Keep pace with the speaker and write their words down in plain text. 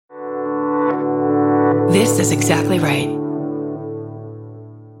This is exactly right.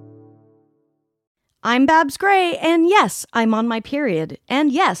 I'm Babs Gray, and yes, I'm on my period.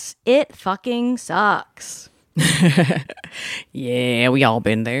 And yes, it fucking sucks. Yeah, we all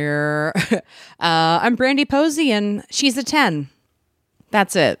been there. I'm Brandy Posey, and she's a 10.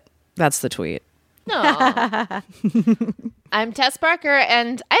 That's it. That's the tweet. No. I'm Tess Barker,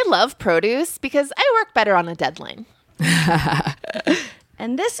 and I love produce because I work better on a deadline.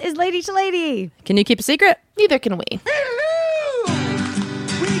 And this is Lady to Lady. Can you keep a secret? Neither can we. Hello!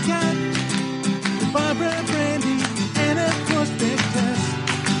 We got Barbara, Brandy, and of course Big Tess.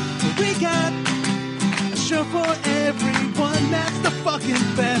 We got a show for everyone that's the fucking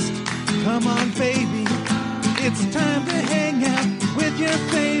best. Come on, baby. It's time to hang out with your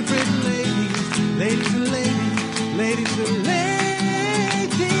favorite ladies. Ladies to ladies. Ladies to ladies.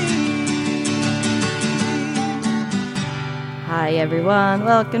 Hi, everyone.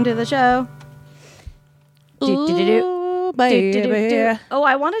 Welcome to the show. Ooh, baby. Oh,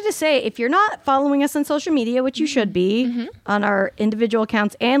 I wanted to say, if you're not following us on social media, which you should be, on our individual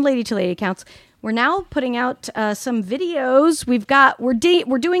accounts and Lady to Lady accounts, we're now putting out some videos. We're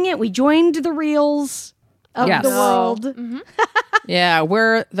doing it. We joined the reels of the world. Mm-hmm. Yeah,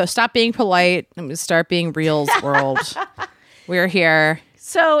 we're the stop being polite and start being reals world. We're here.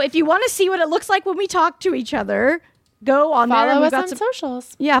 So if you want to see what it looks like when we talk to each other, go on there. Follow We've us got on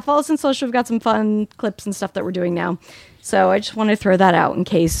socials. Yeah, follow us on social. We've got some fun clips and stuff that we're doing now. So I just want to throw that out in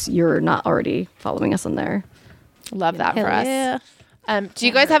case you're not already following us on there. Love that Hell for us. yeah. Do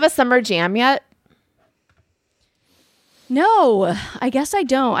you guys have a summer jam yet? No, I guess I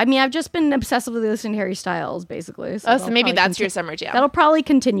don't. I mean, I've just been obsessively listening to Harry Styles, basically. So that'll maybe probably that's your summer jam. That'll probably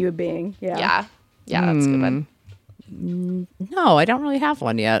continue being. Yeah. Yeah, that's a good one. No, I don't really have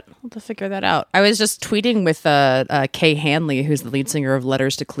one yet. I'll have to figure that out. I was just tweeting with Kay Hanley, who's the lead singer of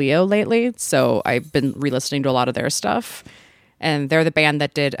Letters to Cleo lately. So I've been re-listening to a lot of their stuff. And they're the band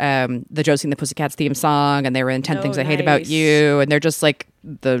that did the Josie and the Pussycats theme song, and they were in 10 Things I Hate About You. And they're just like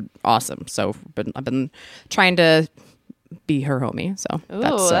awesome. So I've been trying to be her homie. So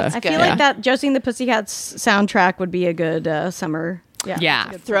that's I feel like that Josie and the Pussycats soundtrack would be a good summer. Yeah.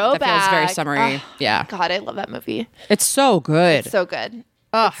 Throwback. That feels very summery. Yeah. God, I love that movie. It's so good. So good.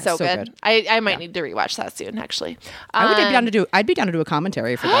 Oh, So good. I might need to rewatch that soon, actually. I'd be down to do a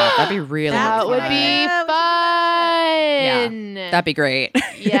commentary for that. That'd be really That really would be fun. Yeah, that'd be great.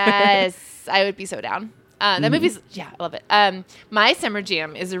 Yes, I would be so down. That movie's, I love it. My summer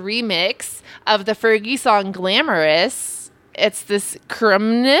jam is a remix of the Fergie song Glamorous. It's this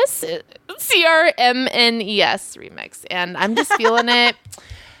Crumness, CRMNES remix. And I'm just feeling it.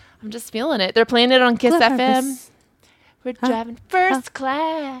 They're playing it on Kiss FM. We're driving first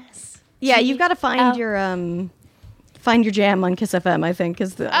class. Yeah, you've got to find your jam on Kiss FM, I think,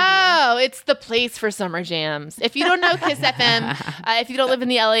 is the It's the place for summer jams. If you don't know Kiss FM, if you don't live in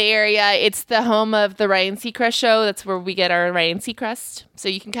the LA area, it's the home of the Ryan Seacrest show. That's where we get our Ryan Seacrest. So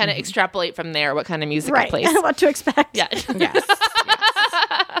you can kind of extrapolate from there what kind of music it plays. What to expect. Yeah. Yes.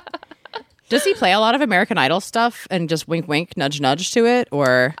 Does he play a lot of American Idol stuff and just wink, wink, nudge, nudge to it,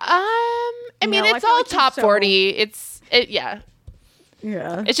 or? I mean, No, I it's feel all like he's top so- 40. Yeah.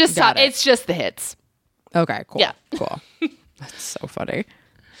 It's just Got it. It's just the hits. Okay, cool. Yeah. Cool. That's so funny.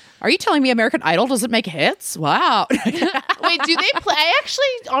 Are you telling me American Idol doesn't make hits? Wow. Wait, do they play? I actually,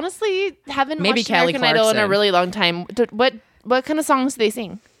 honestly, haven't Maybe watched Kelly American Idol in a Clarkson. really long time. What kind of songs do they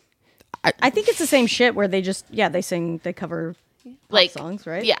sing? I think it's the same shit where they just, they cover pop songs,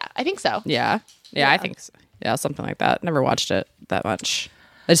 right? Yeah, I think so. Yeah, I think so. Yeah, something like that. Never watched it that much.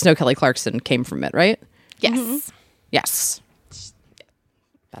 I just know Kelly Clarkson came from it, right? Yes. Yes.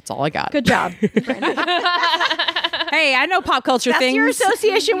 That's all I got. Good job. Hey, I know pop culture That's things. your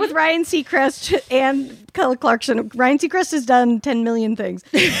association with Ryan Seacrest and Kelly Clarkson. Ryan Seacrest has done 10 million things.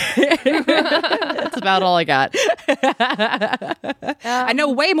 That's about all I got. I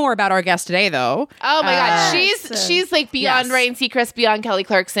know way more about our guest today, though. Oh my God, she's like beyond Yes. Ryan Seacrest, beyond Kelly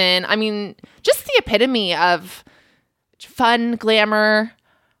Clarkson. I mean, just the epitome of fun, glamour,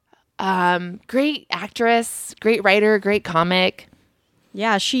 great actress, great writer, great comic.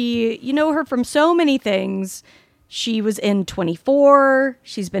 Yeah, you know her from so many things. She was in 24.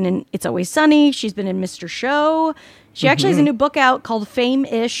 She's been in It's Always Sunny. She's been in Mr. Show. She actually has a new book out called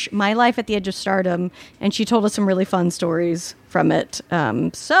Fame-ish, My Life at the Edge of Stardom. And she told us some really fun stories from it.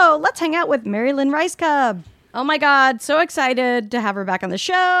 So let's hang out with Mary Lynn Rajskub. Oh my God, so excited to have her back on the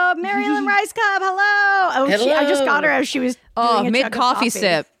show. Mary Lynn Rajskub, hello. Oh, Hello. I just got her as she was doing a mid chug of coffee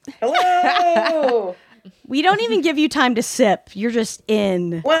sip. Hello. We don't even give you time to sip. You're just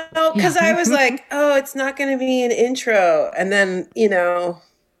in. Well, because I was like, oh, it's not going to be an intro. And then,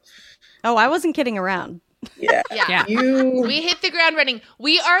 Oh, I wasn't kidding around. Yeah. Yeah. We hit the ground running.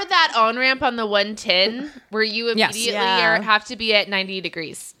 We are that on-ramp on the 110 where you immediately have to be at 90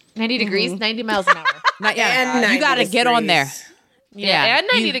 degrees. 90 degrees? 90 miles an hour. And you got to get on there. Yeah, and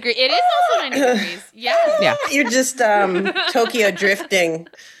 90 degrees. It is also 90 degrees. Yeah. You're just Tokyo drifting.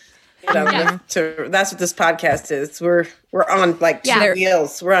 That's what this podcast is. We're on like two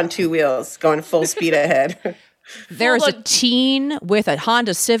wheels. We're on 2 wheels going full speed ahead. There's a teen with a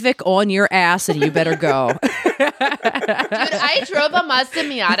Honda Civic on your ass, and you better go. Dude, I drove a Mazda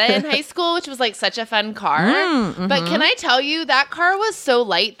Miata in high school, which was like such a fun car. But can I tell you, that car was so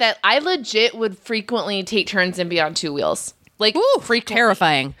light that I legit would frequently take turns and be on 2 wheels. Like, frequently.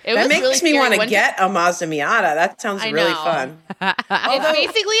 Terrifying. That makes me want to get a Mazda Miata. That sounds really fun. It's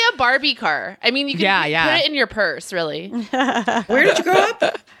basically a Barbie car. I mean, you can put it in your purse, really. Where did you grow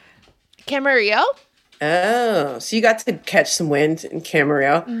up? Camarillo. Oh, so you got to catch some wind in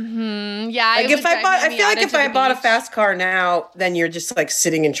Camarillo. Yeah. Like if I bought a fast car now, then you're just like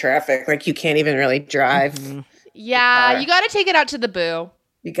sitting in traffic. Like you can't even really drive. Yeah, you got to take it out to the boo.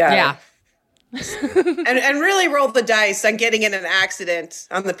 You got and really roll the dice on getting in an accident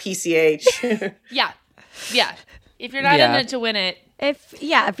on the PCH. Yeah. If you're not in it to win it. If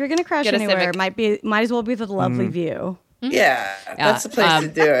you're gonna crash anywhere, might as well be with a lovely view. Yeah, that's the place to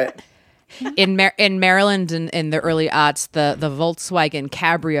do it. In Maryland in the early aughts, the Volkswagen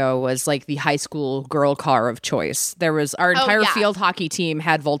Cabrio was like the high school girl car of choice. There was our entire field hockey team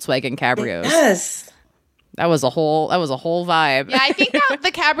had Volkswagen Cabrios. Yes. That was a whole vibe. Yeah, I think that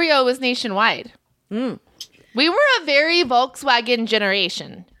the Cabrio was nationwide. We were a very Volkswagen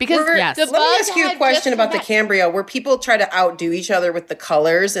generation because let me ask you a question about the Cambrio, where people try to outdo each other with the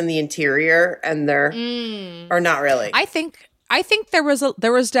colors and the interior, and they're or not really. I think there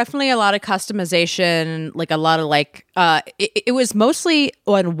was definitely a lot of customization, like a lot of it was mostly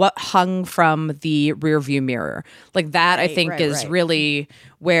on what hung from the rear view mirror. Like that, I think is really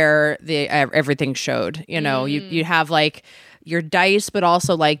where the everything showed. You know, you have like your dice, but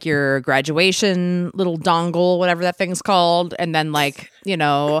also like your graduation little dongle, whatever that thing's called, and then like, you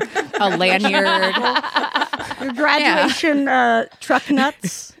know, a lanyard. Your graduation truck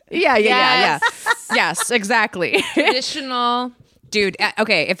nuts. Yeah. Yes, exactly. Traditional. Dude,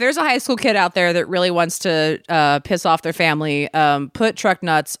 okay, if there's a high school kid out there that really wants to piss off their family, put truck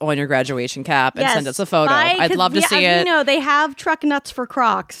nuts on your graduation cap and send us a photo. I'd love to see it. You know, they have truck nuts for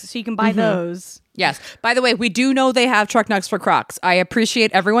Crocs, so you can buy those. Yes. By the way, we do know they have truck nuts for Crocs. I appreciate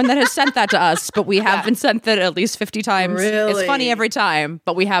everyone that has sent that to us, but we have been sent that at least 50 times. Really? It's funny every time,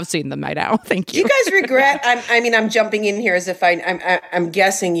 but we have seen them by now. Thank you. Do you guys regret? I'm jumping in here as if I'm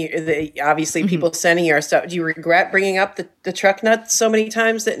guessing you. Obviously, people sending you our stuff. Do you regret bringing up the truck nuts so many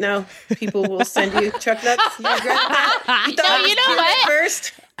times that now people will send you truck nuts? You regret that? You know what?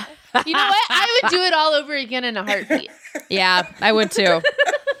 First. You know what? I would do it all over again in a heartbeat. Yeah, I would too.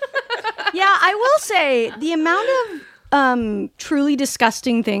 Yeah, I will say the amount of truly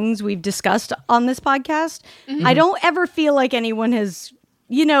disgusting things we've discussed on this podcast, I don't ever feel like anyone has,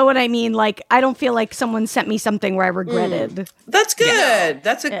 you know what I mean? Like, I don't feel like someone sent me something where I regretted. That's good. Yeah.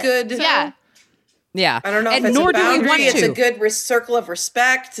 That's a good. Yeah. Yeah. I don't know if it's a boundary. It's a good circle of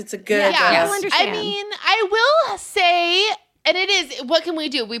respect. It's a good. Yeah. I mean, I will say, and it is, what can we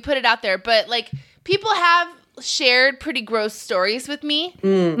do? We put it out there, but like people have shared pretty gross stories with me.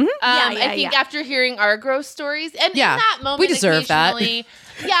 I think after hearing our gross stories, and in that moment, we deserve that.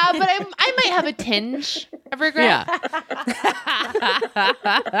 Yeah, but I might have a tinge of regret. Yeah.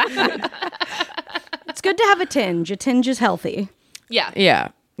 It's good to have a tinge. A tinge is healthy. Yeah.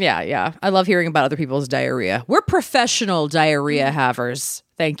 I love hearing about other people's diarrhea. We're professional diarrhea havers.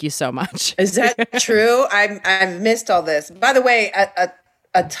 Thank you so much. Is that true? I've missed all this. By the way,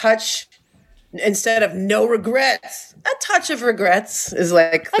 a touch. Instead of no regrets, a touch of regrets is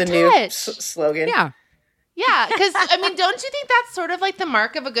like the new slogan. Yeah, because I mean, don't you think that's sort of like the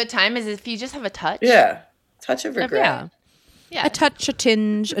mark of a good time is if you just have a touch? Yeah, touch of regret. Yeah. A touch, a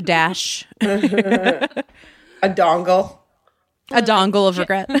tinge, a dash. A dongle. A dongle of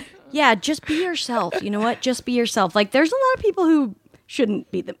regret. Yeah, just be yourself. You know what? Just be yourself. Like, there's a lot of people who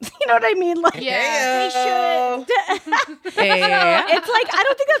shouldn't be them. You know what I mean? Like, they shouldn't. It's like, I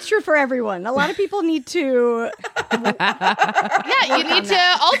don't think that's true for everyone. A lot of people need to. You need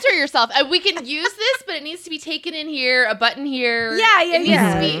to alter yourself. We can use this, but it needs to be taken in here, a button here.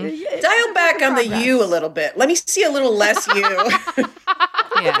 Yeah. Dial back on the you a little bit. Let me see a little less you.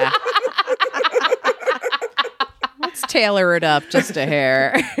 Yeah. Let's tailor it up just a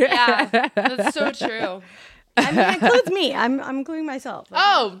hair. Yeah, that's so true. I mean, it includes me. I'm including myself.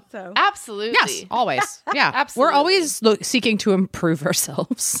 Absolutely. Yes, always. Yeah, absolutely. We're always seeking to improve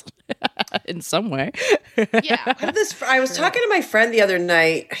ourselves. in some way. Yeah. I was talking to my friend the other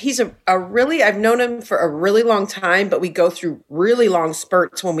night. He's a really, I've known him for a really long time, but we go through really long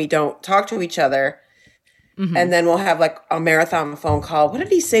spurts when we don't talk to each other. And then we'll have like a marathon phone call. What did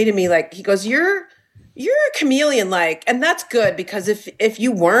he say to me? Like, he goes, you're a chameleon, like, and that's good because if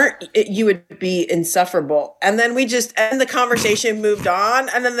you weren't, you would be insufferable. And then and the conversation moved on.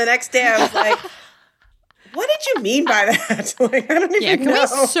 And then the next day I was like, what did you mean by that? Like, I don't even know.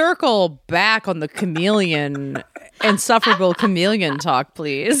 Can we circle back on the chameleon, insufferable chameleon talk,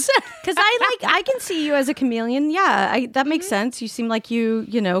 please? Because I can see you as a chameleon. Yeah, that makes sense. You seem like you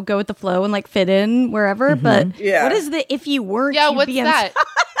go with the flow and like fit in wherever. But what is the if you weren't? Yeah, what's that?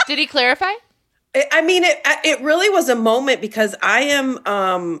 Did he clarify? I mean, it really was a moment because I am,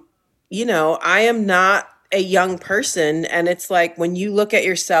 I am not a young person. And it's like when you look at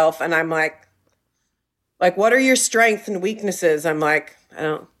yourself and I'm like, what are your strengths and weaknesses? I'm like,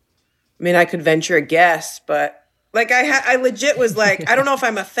 I could venture a guess, but like I legit was like, I don't know if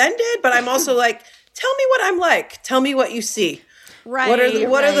I'm offended, but I'm also like, tell me what I'm like. Tell me what you see. Right. What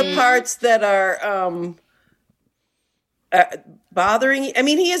are the parts that are bothering you? I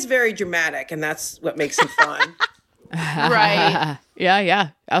mean, he is very dramatic, and that's what makes him fun. Right. Yeah,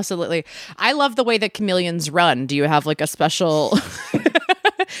 absolutely. I love the way that chameleons run. Do you have like a special?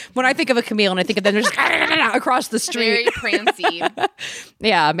 When I think of a chameleon, I think of them just across the street. Very prancy.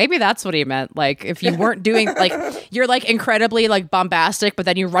 Yeah, maybe that's what he meant. Like, if you weren't doing, like, you're, like, incredibly, like, bombastic, but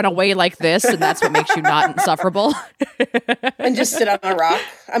then you run away like this, and that's what makes you not insufferable. And just sit on a rock.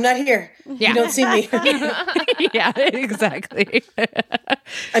 I'm not here. Yeah. You don't see me. Yeah, exactly.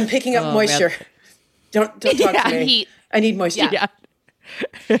 I'm picking up moisture. Man. Don't talk to me. Heat. I need moisture. Yeah.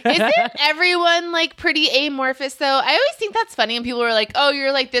 Isn't everyone like pretty amorphous though? I always think that's funny when people are like, oh,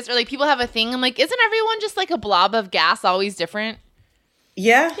 you're like this, or like people have a thing. I'm like, isn't everyone just like a blob of gas, always different?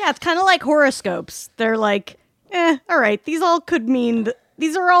 Yeah. Yeah, it's kind of like horoscopes. They're like, all right, these all could mean,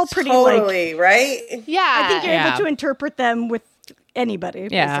 these are all pretty totally, right? Yeah. I think you're able to interpret them with anybody.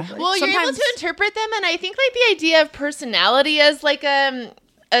 Yeah. Basically. Well, you're able to interpret them, and I think like the idea of personality as like a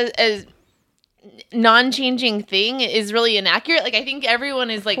non-changing thing is really inaccurate. Like I think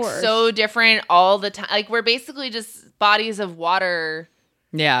everyone is like so different all the time. Like we're basically just bodies of water.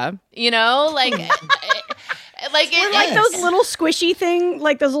 Yeah. You know, like we're like those little squishy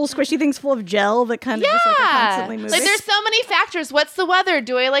things full of gel that kind of just like are constantly moving. Like there's so many factors. What's the weather?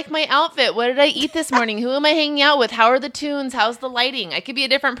 Do I like my outfit? What did I eat this morning? Who am I hanging out with? How are the tunes? How's the lighting? I could be a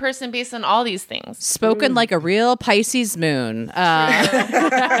different person based on all these things. Spoken like a real Pisces moon. I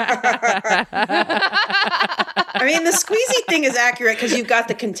mean, the squeezy thing is accurate because you've got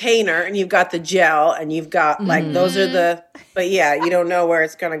the container and you've got the gel and you've got like those are the. But yeah, you don't know where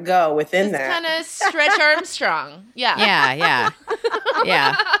it's gonna go within that. Kind of Stretch Armstrong. Yeah.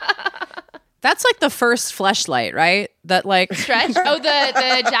 Yeah. That's like the first fleshlight, right? That like Stretch. Oh,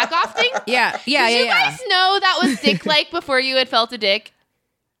 the jack off thing. Yeah. Did you guys know that was dick like before you had felt a dick?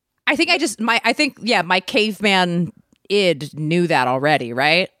 I think my caveman id knew that already,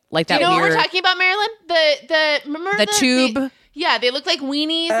 right? Like that. Do you know weird, what we're talking about, Marilyn? Remember the tube. They looked like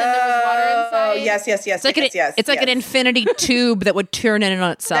weenies, and there was water inside. Oh, yes. It's like an infinity tube that would turn in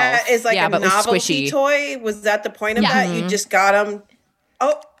on itself. That is like a but novelty toy. Was that the point of that? You just got them.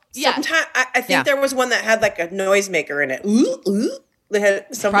 Oh, sometimes I think there was one that had like a noisemaker in it. Ooh, ooh. They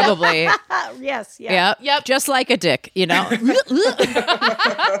had some Probably. Yes. Yeah. Yep. Just like a dick, you know. They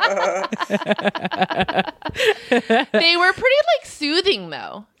were pretty like soothing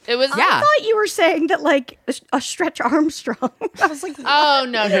though. It was. I thought you were saying that like a Stretch Armstrong. I was like, oh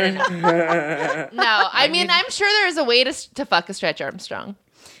no. No, I mean I'm sure there's a way to fuck a Stretch Armstrong.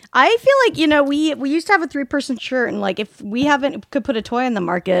 I feel like we used to have a 3-person shirt, and like if we could put a toy on the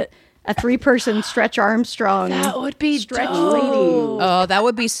market, a 3-person Stretch Armstrong. That would be Stretch dope. lady. Oh, that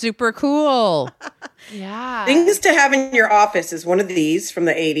would be super cool. Yeah. things to have in your office is one of these from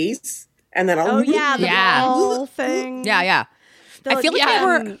the 80s, and then The ball thing. Yeah. I feel like they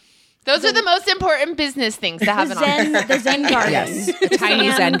were. Those are the most important business things to have in office. The Zen garden. Yes, a tiny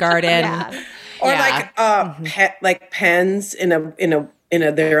Zen garden. Yeah. or like pens in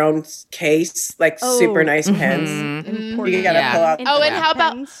a their own case, like super nice pens. You gotta pull out. Oh, and how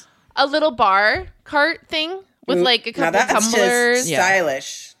about a little bar cart thing with like a couple tumblers? Just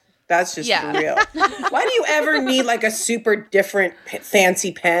stylish. That's just real. Why do you ever need like a super different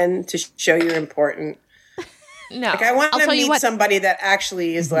fancy pen to show you're important? No. Like I want to meet somebody that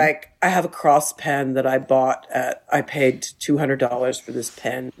actually is like, I have a cross pen that I bought I paid $200 for this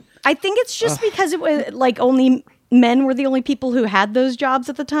pen. I think it's just because it was like only men were the only people who had those jobs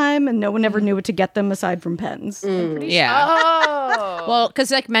at the time, and no one ever knew what to get them aside from pens. Yeah. Oh. Well,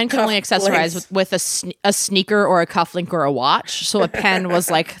 because like men can only accessorize with a sneaker or a cufflink or a watch. So a pen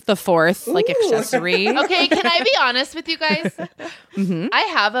was like the fourth like accessory. Okay, can I be honest with you guys? I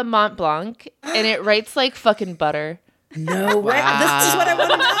have a Mont Blanc, and it writes like fucking butter. No way. This is what I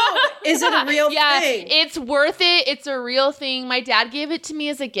want to know. Is it a real thing? It's worth it. It's a real thing. My dad gave it to me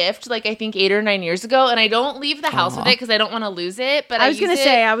as a gift, like I think 8 or 9 years ago, and I don't leave the house with it because I don't want to lose it. But I was going to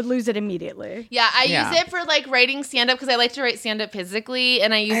say I would lose it immediately. Yeah, I use it for like writing stand-up because I like to write stand-up physically,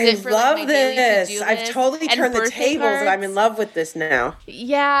 and I use it for like, my daily to-do list. I've totally turned the tables, and I'm in love with this now.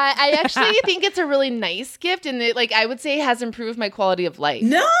 Yeah, I actually think it's a really nice gift, and it, like I would say, has improved my quality of life.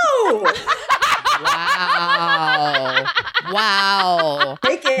 No. Wow.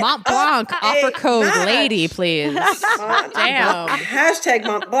 Mont Blanc, offer code lady, please. Damn. Hashtag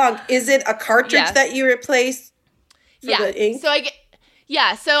Mont Blanc. Is it a cartridge that you replace for the ink? So so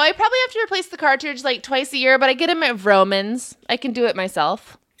I probably have to replace the cartridge like twice a year, but I get them at Vroman's. I can do it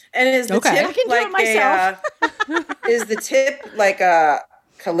myself. And is the tip I can like do it myself. is the tip like a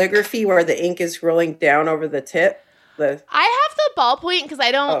calligraphy where the ink is rolling down over the tip? I have the ballpoint because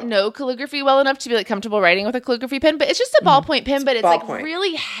I don't know calligraphy well enough to be like comfortable writing with a calligraphy pen, but it's just a ballpoint pen, but it's like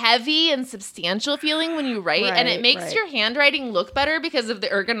really heavy and substantial feeling when you write, and it makes your handwriting look better because of the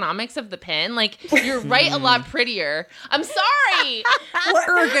ergonomics of the pen. Like you write a lot prettier. I'm sorry. What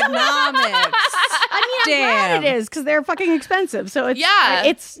ergonomics? I mean, I'm glad it is because they're fucking expensive. So it's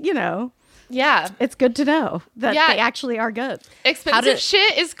it's it's good to know that they actually are good. Expensive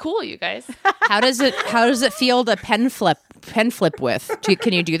shit is cool, you guys. How does it feel to pen flip with?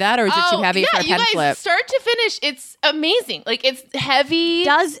 Can you do that, or is it too heavy for a pen you guys, flip? Start to finish, it's amazing. Like it's heavy.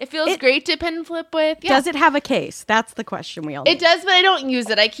 It feels great to pen flip with. Yeah. Does it have a case? That's the question we all need. It does, but I don't use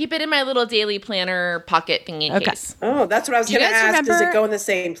it. I keep it in my little daily planner pocket thingy case. Oh, that's what I was going to ask. Remember? Does it go in the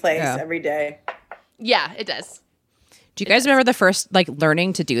same place every day? Yeah, it does. Do you guys remember the first like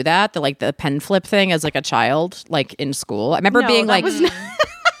learning to do that, the pen flip thing as like a child, like in school? I remember being like,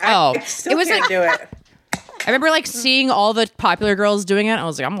 I still can't do it. I remember like seeing all the popular girls doing it. I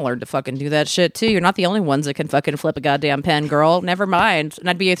was like, I'm gonna learn to fucking do that shit too. You're not the only ones that can fucking flip a goddamn pen, girl. Never mind. And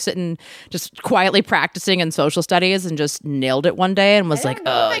I'd be sitting just quietly practicing in social studies and just nailed it one day and was like,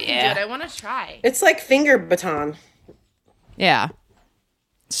 oh yeah, I want to try. It's like finger baton. Yeah,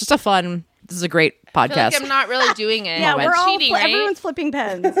 it's just a fun. This is a great podcast. I feel like I'm not really doing it. Yeah, we're all cheating, right? everyone's flipping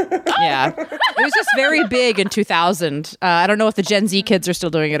pens. Yeah, it was just very big in 2000. I don't know if the Gen Z kids are still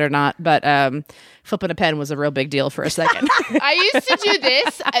doing it or not, but flipping a pen was a real big deal for a second. I used to do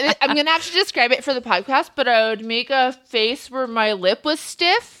this. I'm gonna have to describe it for the podcast, but I would make a face where my lip was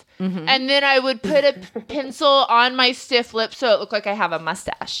stiff, and then I would put a pencil on my stiff lip so it looked like I have a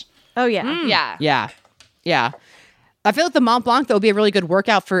mustache. Oh yeah. Yeah. I feel like the Mont Blanc, though, would be a really good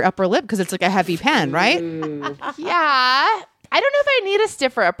workout for upper lip because it's like a heavy pen, right? Yeah. I don't know if I need a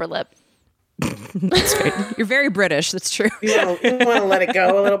stiffer upper lip. That's great. You're very British. That's true. You want to let it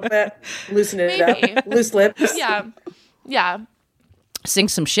go a little bit? Loosen it up. Loose lips. Yeah.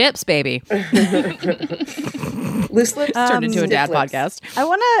 Sink some ships, baby. Loose lips. Turned into a dad lips. podcast. I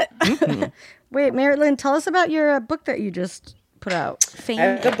want to wait, Marilyn, tell us about your book that you just put out. I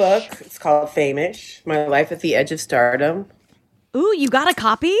have a book. It's called Fame-ish, My Life at the Edge of Stardom. Ooh, you got a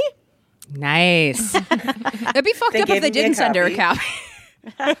copy? Nice. It'd be fucked up if they didn't send her a copy.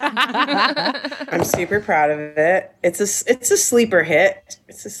 I'm super proud of it. It's a sleeper hit.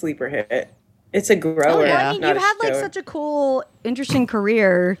 It's a grower. I mean, you've had like such a cool, interesting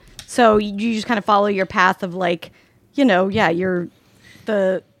career. So you just kind of follow your path of like, you're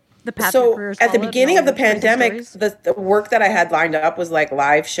the path your so career's at the followed beginning and of the all the pandemic, stories. the work that I had lined up was like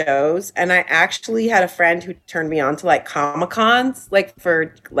live shows, and I actually had a friend who turned me on to like Comic-Cons, like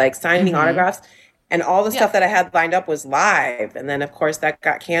for like signing autographs, and all the stuff that I had lined up was live, and then of course that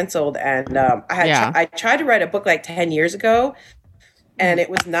got canceled, and I tried to write a book like 10 years ago, and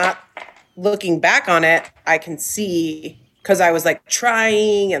it was not. Looking back on it, I can see. Because I was like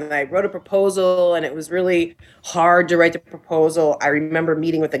trying, and I wrote a proposal, and it was really hard to write the proposal. I remember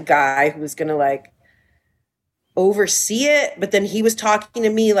meeting with a guy who was going to like oversee it, but then he was talking to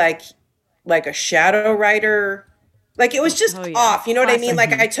me like a shadow writer. Like it was just off. You know what I mean?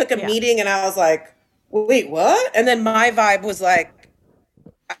 Like I took a meeting and I was like, wait, what? And then my vibe was like,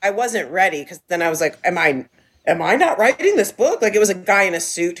 I wasn't ready. Because then I was like, am I not writing this book? Like it was a guy in a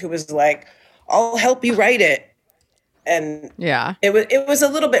suit who was like, I'll help you write it. And it was a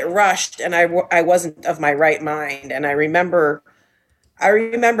little bit rushed, and I wasn't of my right mind. And I remember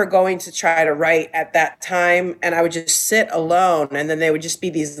going to try to write at that time, and I would just sit alone, and then they would just be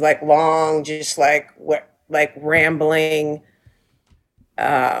these like long, just like like rambling,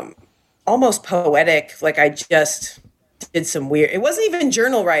 almost poetic. Like I just did some weird, it wasn't even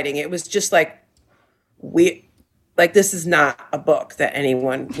journal writing. It was just like, like this is not a book that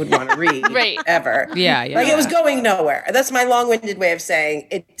anyone would want to read Right. ever. Yeah. Like it was going nowhere. That's my long-winded way of saying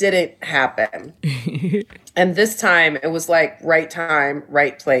it didn't happen. And this time it was like right time,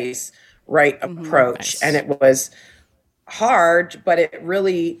 right place, right approach. Nice. And it was hard, but it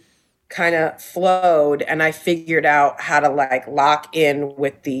really kind of flowed. And I figured out how to like lock in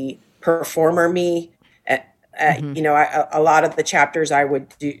with the performer me. You know, a lot of the chapters I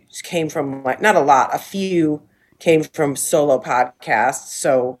would do came from like, not a lot, a few came from solo podcasts.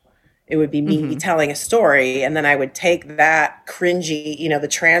 So it would be me telling a story, and then I would take that cringy, you know, the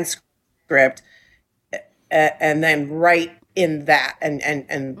transcript, and then write in that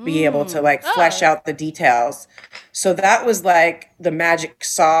and be able to like flesh out the details. So that was like the magic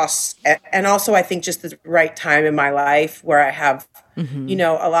sauce. And also I think just the right time in my life where I have, you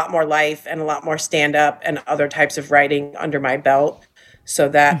know, a lot more life and a lot more stand up and other types of writing under my belt. So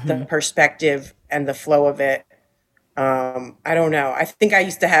that the perspective and the flow of it, I don't know. I think I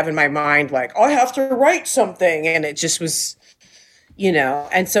used to have in my mind, like, oh, I have to write something. And it just was, you know,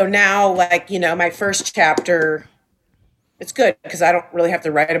 and so now like, you know, my first chapter, it's good because I don't really have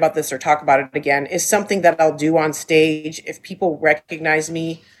to write about this or talk about it again, is something that I'll do on stage if people recognize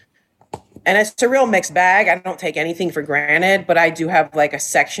me. And it's a real mixed bag. I don't take anything for granted, but I do have like a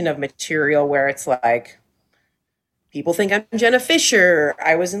section of material where it's like, people think I'm Jenna Fisher.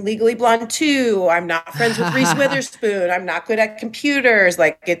 I was in Legally Blonde 2. I'm not friends with Reese Witherspoon. I'm not good at computers.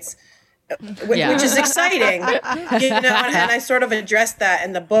 Like it's, which is exciting, you know, and I sort of addressed that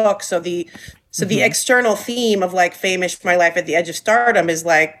in the book. So the external theme of like famous my life at the edge of stardom is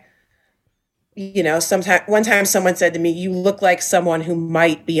like, you know, one time someone said to me, you look like someone who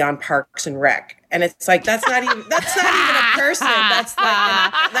might be on Parks and Rec. And it's like, that's not even a person. That's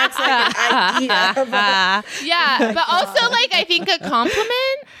like an idea. Yeah. But also like, I think a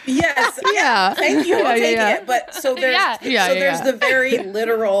compliment. Yes. Yeah. Thank you. I'll take it. But so there's, there's the very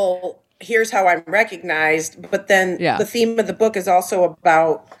literal, here's how I'm recognized. But then the theme of the book is also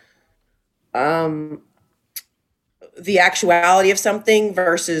about, the actuality of something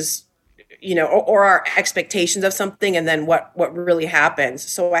versus, you know, or our expectations of something, and then what really happens.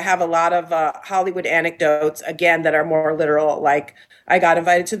 So I have a lot of Hollywood anecdotes, again, that are more literal. Like I got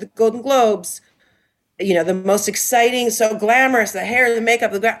invited to the Golden Globes, you know, the most exciting, so glamorous, the hair, the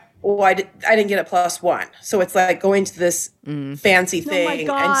makeup, I didn't get a +1. So it's like going to this fancy thing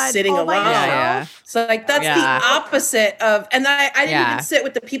and sitting alone. Yeah. So like that's the opposite of, and I didn't even sit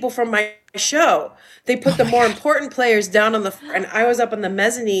with the people from my show. They put the more important players down on and I was up on the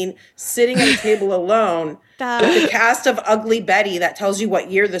mezzanine sitting at a table alone with the cast of Ugly Betty. That tells you what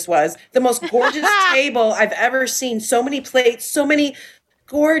year this was. The most gorgeous table I've ever seen. So many plates, so many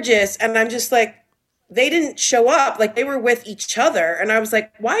gorgeous. And I'm just like, they didn't show up. Like they were with each other. And I was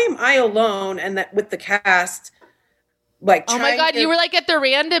like, why am I alone? And that with the cast, like, oh my God, you were like at the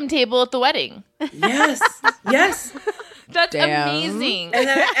random table at the wedding. Yes. That's amazing.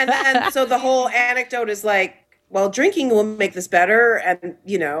 And so the whole anecdote is like, well, drinking will make this better. And,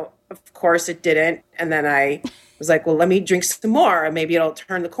 you know, of course it didn't. And then I was like, well, let me drink some more and maybe it'll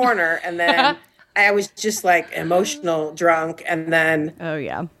turn the corner. And then I was just like emotional drunk. And then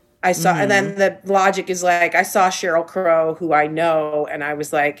I saw, and then the logic is like, I saw Sheryl Crow, who I know, and I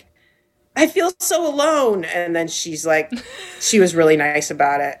was like, I feel so alone. And then she's like, she was really nice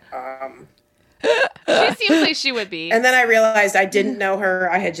about it. She seems like she would be. And then I realized I didn't know her.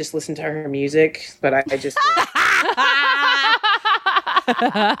 I had just listened to her music, but I just. Oh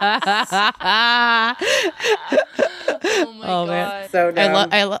my God. Man. So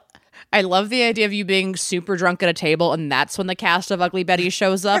dumb. I love the idea of you being super drunk at a table, and that's when the cast of Ugly Betty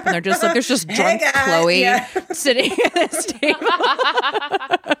shows up, and they're just like, there's just drunk Chloe sitting at this table.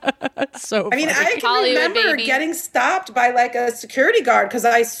 So I mean, funny. I can Hollywood remember baby. getting stopped by like a security guard because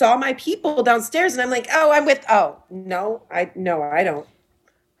I saw my people downstairs, and I'm like, no, I don't.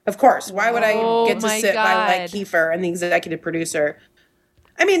 Of course, why would I get to sit by like Kiefer and the executive producer?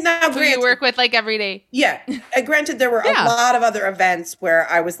 I mean, now Who granted, you work with like every day. yeah. Granted, there were a lot of other events where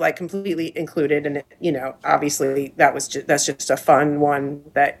I was like completely included, and you know, obviously that's just a fun one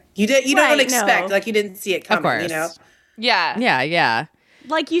that you don't expect, like you didn't see it coming, of course. You know. Yeah.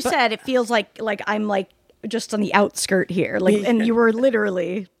 Like you said, it feels like I'm like just on the outskirt here, like, and you were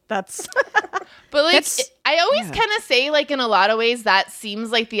literally. That's. But like, I always kind of say, like, in a lot of ways, that seems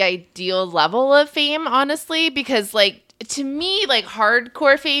like the ideal level of fame, honestly, because like. To me, like,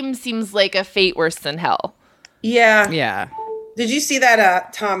 hardcore fame seems like a fate worse than hell. Yeah. Did you see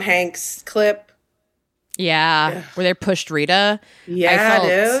that Tom Hanks clip Yeah, where they pushed Rita.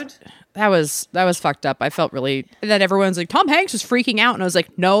 Yeah, dude. That was fucked up. I felt really that everyone's like Tom Hanks was freaking out, and I was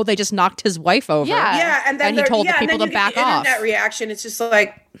like, no, they just knocked his wife over. Yeah. And then he told the people to back off. Internet reaction. It's just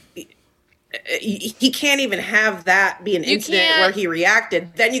like he can't even have that be an incident where he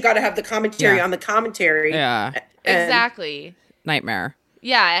reacted. Then you got to have the commentary on the commentary. Yeah, exactly. Nightmare.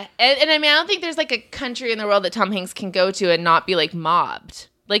 Yeah, and I mean, I don't think there's like a country in the world that Tom Hanks can go to and not be like mobbed.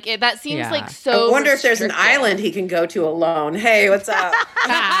 Like that seems like so. I wonder if there's an island he can go to alone. Hey, what's up?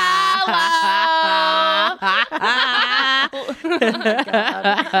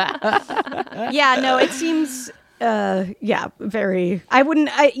 Yeah, no, it seems very. I wouldn't.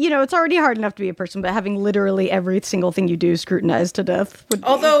 It's already hard enough to be a person, but having literally every single thing you do scrutinized to death would.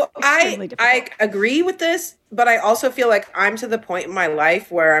 Although extremely difficult. I agree with this, but I also feel like I'm to the point in my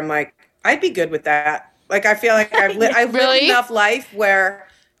life where I'm like, I'd be good with that. Like I feel like I've lived enough life where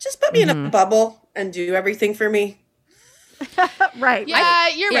just put me in a bubble and do everything for me. Right. Yeah,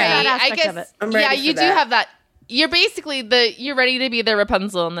 you're right. That I aspect of it. guess. I'm ready Yeah, for you do that. have that. You're basically you're ready to be the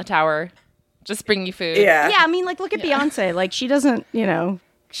Rapunzel in the tower. Just bring you food. Yeah. Yeah, I mean, like, look at Beyonce. Like, she doesn't,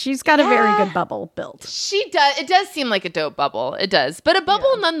 she's got a very good bubble built. She does. It does seem like a dope bubble. It does, but a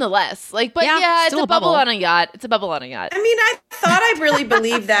bubble nonetheless. Like, but it's still a a bubble bubble. on a yacht. It's a bubble on a yacht. I mean, I thought I really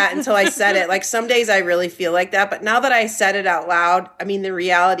believed that until I said it. Like some days I really feel like that, but now that I said it out loud, I mean, the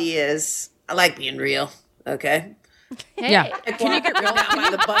reality is I like being real. Okay. Hey. Yeah. Can you get real down by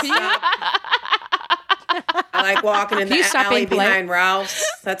the bus stop? I like walking in Can you the stop alley being polite? behind Ralph's.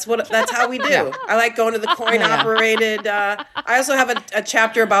 That's how we do. I like going to the coin operated. I also have a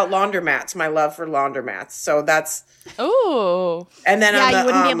chapter about laundromats. My love for laundromats. So that's. Oh. And then on the, You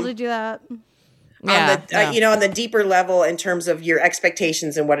wouldn't be able to do that. on the deeper level in terms of your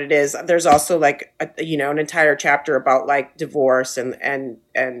expectations and what it is, there's also like an entire chapter about like divorce and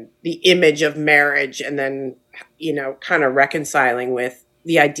the image of marriage, and then kind of reconciling with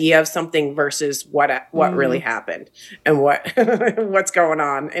the idea of something versus what really happened and what's going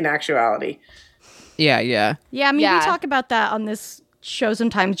on in actuality. Yeah. Yeah, I mean, we talk about that on this show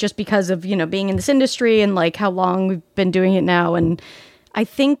sometimes just because of, being in this industry and like how long we've been doing it now. And I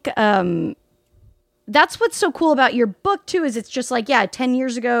think that's what's so cool about your book too, is it's just like, 10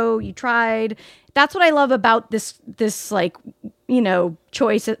 years ago you tried. That's what I love about this like,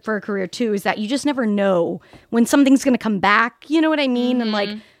 choice for a career too, is that you just never know when something's going to come back. You know what I mean? Mm-hmm. And like,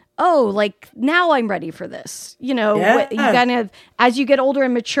 oh, like now I'm ready for this. You kind of, as you get older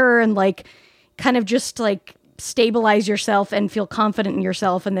and mature and like kind of just like stabilize yourself and feel confident in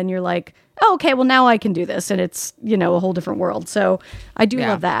yourself. And then you're like, oh, okay, well now I can do this. And it's, a whole different world. So I do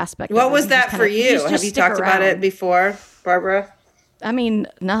love that aspect. What was that for you? Have you talked about it before, Barbara? I mean,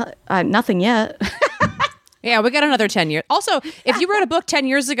 nothing yet. Yeah, we got another 10 years. Also, if you wrote a book 10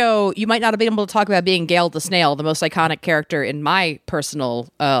 years ago, you might not have been able to talk about being Gail the Snail, the most iconic character in my personal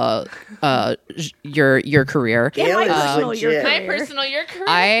your career. Gail my is personal, legit. your My career. personal, your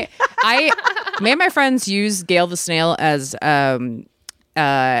career. Me and my friends use Gail the Snail as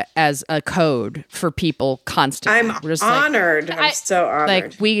a code for people constantly. I'm We're just honored. I'm so honored.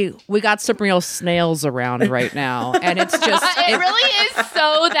 Like we got some real snails around right now, and it's just it really is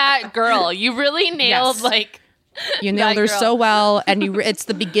so that girl. You really nailed Yes. like. you nailed her girl. so well, and it's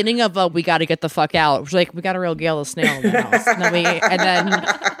the beginning of we got to get the fuck out. We're like, we got a real Gail the Snail in the house, and then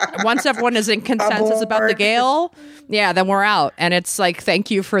once everyone is in consensus about the Aboard. Gail, then we're out, and it's like, thank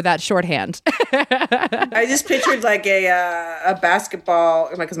you for that shorthand. I just pictured like a basketball,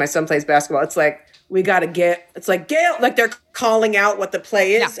 because my son plays basketball. It's like, we got to get, it's like Gail, like they're calling out what the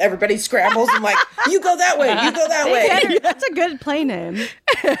play is. Yeah. Everybody scrambles and like, you go that way, you go that way. That's a good play name.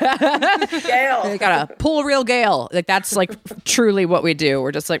 Gail. We gotta pull real Gale. Like that's like truly what we do.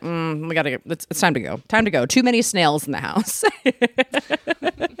 We're just like, we gotta get. It's time to go. Time to go. Too many snails in the house.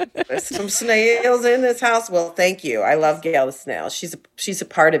 There's some snails in this house. Well, thank you. I love Gail the Snail. She's a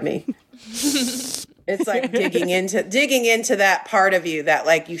part of me. It's like digging into that part of you that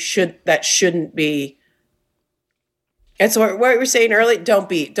like that shouldn't be. It's what we were saying earlier. Don't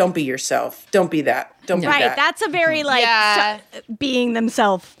be yourself. Don't be that. Don't be Right. that. That's a very like being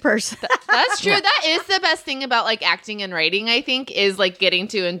themselves person. That's true. That is the best thing about like acting and writing, I think, is like getting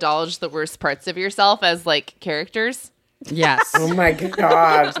to indulge the worst parts of yourself as like characters. Yes, Oh my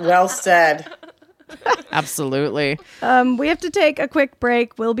God. Well said. absolutely. We have to take a quick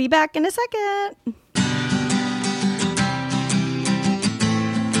break. We'll be back in a second.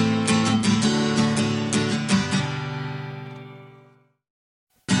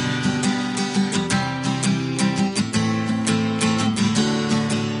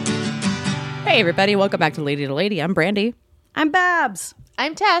 Hey everybody, welcome back to Lady to Lady. I'm Brandy. I'm Babs.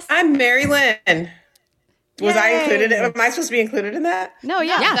 I'm Tess. I'm Mary Lynn. Was I Yay. included? Am I supposed to be included in that? No,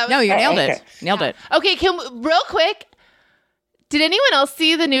 yeah. Yeah, that no, was- you nailed okay. it. Nailed it. Okay, real quick. Did anyone else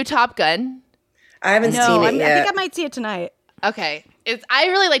see the new Top Gun? I haven't No, seen it I yet. think I might see it tonight. Okay, I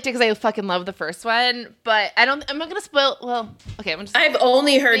really liked it because I fucking love the first one, but I'm not gonna spoil. Well, okay, I'm just. I've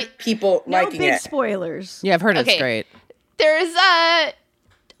only heard people No liking big it. spoilers. Yeah, I've heard Okay. it's great. There's a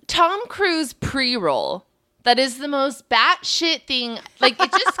Tom Cruise pre-roll that is the most batshit thing. Like,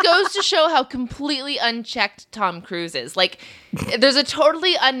 it just goes to show how completely unchecked Tom Cruise is. Like, there's a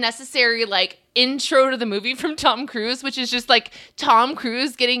totally unnecessary, like, intro to the movie from Tom Cruise, which is just, like, Tom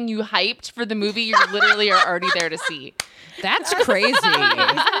Cruise getting you hyped for the movie you literally are already there to see. That's crazy.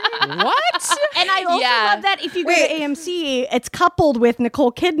 What? And I also Yeah. love that if you go Wait. to AMC, it's coupled with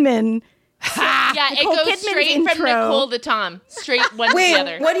Nicole Kidman. Yeah, Nicole it goes Kidman's straight from intro. Nicole to Tom. Straight one to the Wait,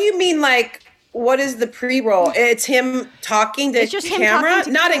 other. what do you mean? Like, what is the pre-roll? It's him talking to It's just him camera, talking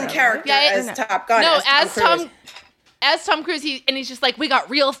to not camera, in character right? as Top Gun. No, Cruise. as Tom Cruise, he's just like, we got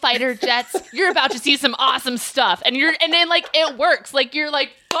real fighter jets. You're about to see some awesome stuff, and then like it works. Like you're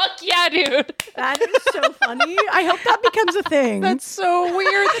like, fuck yeah, dude. That is so funny. I hope that becomes a thing. That's so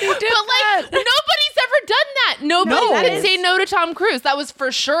weird that he did But that. like nobody's ever done that. Nobody No. would say no to Tom Cruise. That was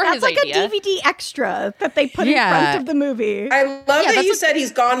for sure That's his like idea. a DVD extra that they put in Yeah. front of the movie. I love that that's you a- said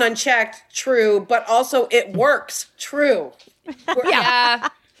he's gone unchecked. True, but also it works. True. Yeah,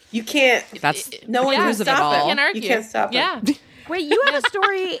 You can't. That's No one the can cruise of it stop all. it. can't argue. You can't stop it. Yeah. Wait, you have a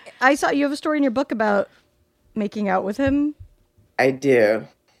story. I saw you have a story in your book about making out with him. I do.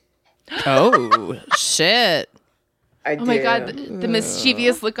 Oh, shit. I do. Oh my god, the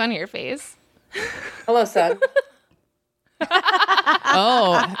mischievous look on your face. Hello, son.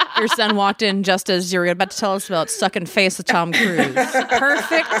 Oh, your son walked in just as you were about to tell us about sucking face with Tom Cruise.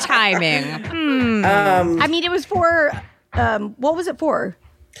 Perfect timing. I mean, it was for what was it for?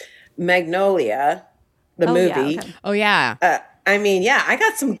 Magnolia, the Oh, yeah, movie. okay. Oh, yeah. I mean, yeah, I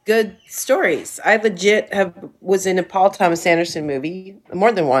got some good stories. I legit was in a Paul Thomas Anderson movie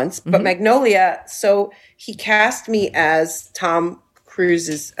more than once, but Magnolia. So he cast me as Tom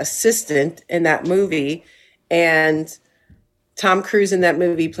Cruise's assistant in that movie, and Tom Cruise in that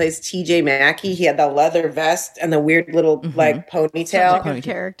movie plays T.J. Mackey. He had the leather vest and the weird little like ponytail, Good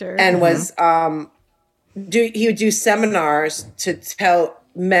character. and was he would do seminars to tell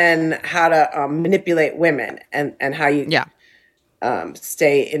men how to manipulate women and how you Yeah.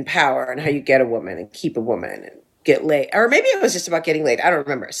 stay in power and how you get a woman and keep a woman and get laid. Or maybe it was just about getting laid. I don't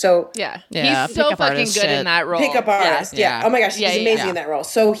remember. So Yeah, Yeah, he's so pickup fucking artist good shit. in that role. pickup artist. Yeah. Yeah. Oh my gosh, he's Yeah, yeah, amazing yeah. in that role.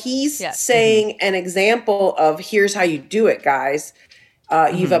 So he's Yeah. saying an example of here's how you do it, guys.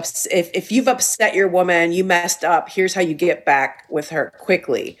 If you've upset your woman, you messed up. Here's how you get back with her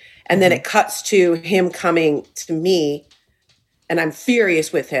quickly. And then it cuts to him coming to me, and I'm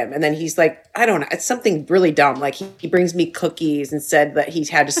furious with him. And then he's like, I don't know, it's something really dumb. Like he brings me cookies and said that he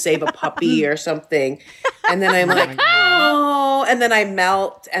had to save a puppy or something. And then I'm like, oh, and then I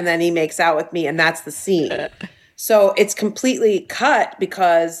melt, and then he makes out with me, and that's the scene. So it's completely cut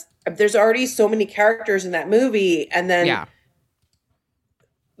because there's already so many characters in that movie. And then Yeah.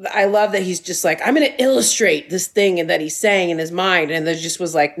 I love that he's just like, I'm going to illustrate this thing and that he's saying in his mind. And there just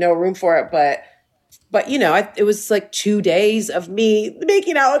was like no room for it. But you know, it was like 2 days of me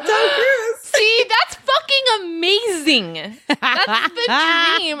making out with Tom Cruise. See, that's fucking amazing. That's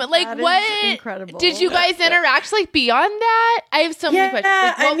the dream. Like, That is what? incredible. Did you guys interact like beyond that? I have so many questions.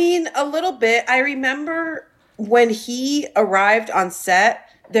 Yeah, Like, I mean, a little bit. I remember when he arrived on set,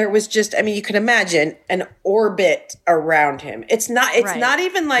 there was just, I mean, you can imagine an orbit around him. It's not Right.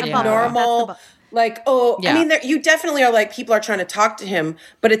 even like Yeah. normal, That's like, oh, Yeah. I mean, you definitely are like, people are trying to talk to him,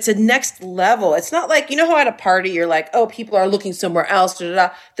 but it's a next level. It's not like, you know how at a party you're like, oh, people are looking somewhere else. Da, da,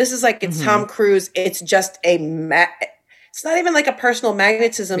 da. This is like, it's Tom Cruise. It's just it's not even like a personal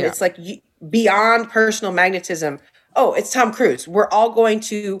magnetism. Yeah. It's like beyond personal magnetism. Oh, it's Tom Cruise. We're all going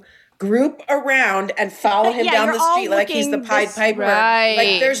to group around and follow him Yeah, down you're the all street like he's the looking Pied this- Piper. Right.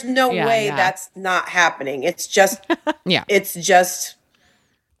 Like there's no Yeah, way yeah. that's not happening. It's just Yeah. it's just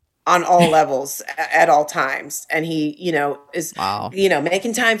on all levels at all times. And he, you know, is Wow. you know,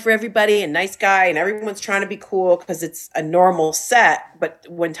 making time for everybody and nice guy, and everyone's trying to be cool because it's a normal set. But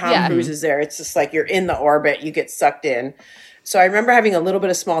when Tom Yeah. Cruise is there, it's just like you're in the orbit, you get sucked in. So I remember having a little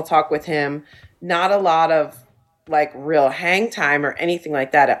bit of small talk with him, not a lot of like real hang time or anything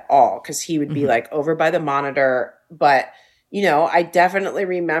like that at all, because he would be like over by the monitor. But you know, I definitely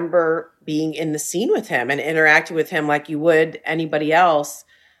remember being in the scene with him and interacting with him like you would anybody else.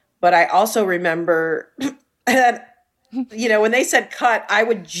 But I also remember that, you know, when they said cut, I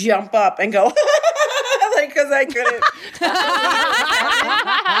would jump up and go like because I couldn't.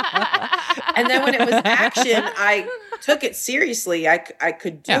 And then when it was action, I took it seriously. I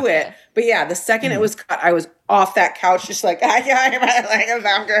could do it. But yeah, the second it was cut, I was off that couch, just like, I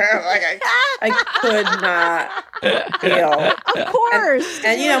could not deal. Of course.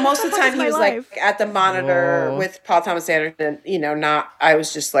 And, most of the time he was life. like at the monitor with Paul Thomas Anderson, I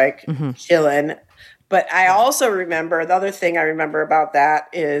was just like chilling. But I also remember, the other thing I remember about that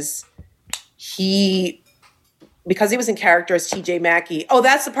is because he was in character as TJ Mackey. Oh,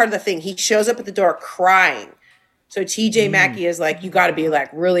 that's the part of the thing. He shows up at the door crying. So TJ Mackey is like, you got to be like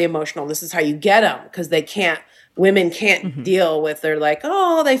really emotional. This is how you get them, because women can't deal with, they're like,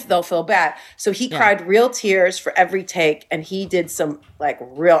 oh, they'll feel bad. So he cried real tears for every take, and he did some like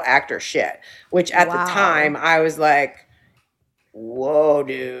real actor shit, which at the time I was like, whoa,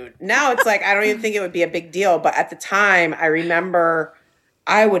 dude. Now it's like, I don't even think it would be a big deal. But at the time, I remember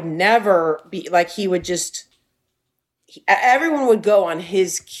I would never be like, everyone would go on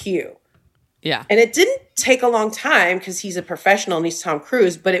his cue. Yeah. And it didn't take a long time because he's a professional and he's Tom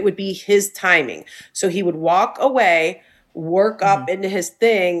Cruise, but it would be his timing. So he would walk away, work up into his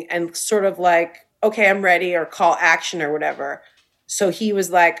thing, and sort of like, okay, I'm ready, or call action or whatever. So he was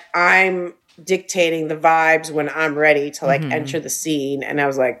like, I'm dictating the vibes when I'm ready to like enter the scene. And I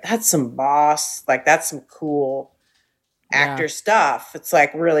was like, that's some boss, like that's some cool actor stuff. It's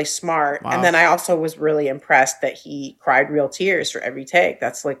like really smart. Wow. And then I also was really impressed that he cried real tears for every take.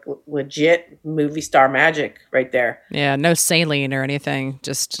 That's like legit movie star magic right there. Yeah, no saline or anything.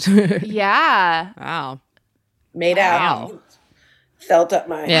 Just Yeah. wow. Made out. Felt up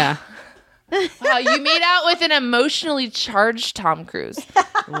my Wow, you made out with an emotionally charged Tom Cruise.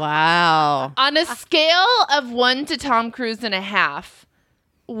 Wow. On a scale of 1 to Tom Cruise and a half,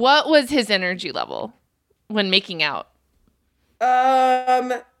 what was his energy level when making out?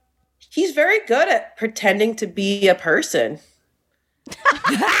 He's very good at pretending to be a person.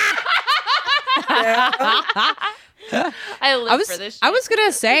 I live for this shit. I was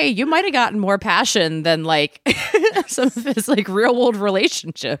gonna say you might have gotten more passion than like some of his like real world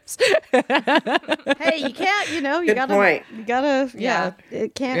relationships. Hey, you can't, you Good gotta, point.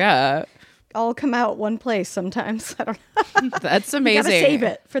 it can't all come out one place sometimes. I don't know. That's You amazing. gotta save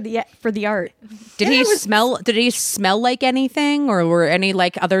it for the art. Did he smell like anything, or were any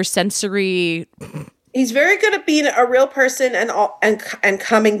like other sensory? He's very good at being a real person and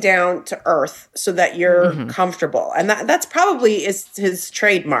coming down to earth so that you're comfortable. And that's probably is his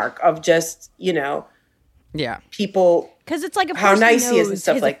trademark of just, people. Because it's like a How person nice he is and knows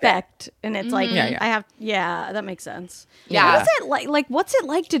stuff his like that. effect, and it's like that makes sense. Yeah. What is it like? Like, what's it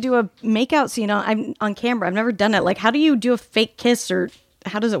like to do a makeout scene on camera? I've never done it. Like, how do you do a fake kiss, or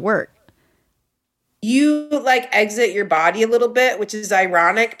how does it work? You like exit your body a little bit, which is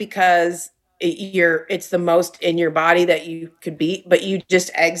ironic because it's the most in your body that you could be, but you just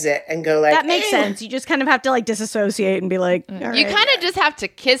exit and go like, That makes sense. You just kind of have to like disassociate and be like, all right. You kind of just have to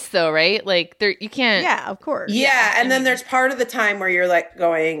kiss, though, right? Like, you can't. Yeah, of course. Yeah, and then there's part of the time where you're like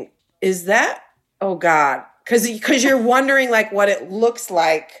going, is that, oh God, because you're wondering like what it looks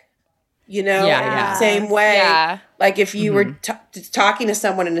like, same way. Yeah. Like if you were talking to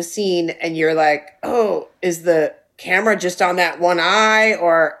someone in a scene and you're like, oh, is the camera just on that one eye?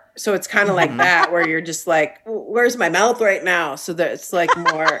 Or so it's kind of like that where you're just like, where's my mouth right now? So that it's like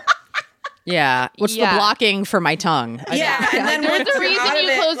more. Yeah. What's the blocking for my tongue? Yeah, and then There's once a you're reason out of you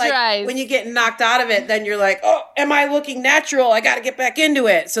it, close your eyes. When you get knocked out of it, then you're like, oh, am I looking natural? I got to get back into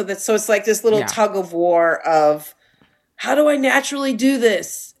it. So it's like this little tug of war of how do I naturally do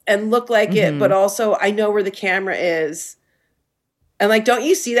this and look like it, but also I know where the camera is. And like, don't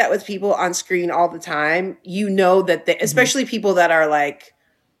you see that with people on screen all the time? You know that especially people that are like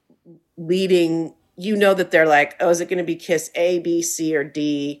leading, that they're like, oh, is it going to be kiss A, B, C, or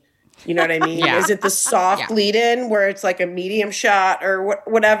D? You know what I mean? Yeah. Is it the soft lead in where it's like a medium shot or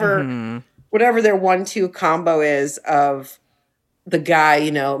whatever their 1-2 combo is of the guy,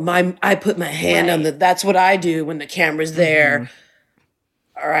 I put my hand on that's what I do when the camera's there.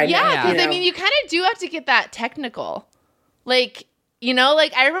 All right. Yeah, because I mean, you kind of do have to get that technical. Like,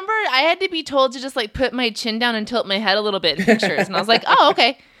 like I remember I had to be told to just like put my chin down and tilt my head a little bit in pictures. And I was like, oh,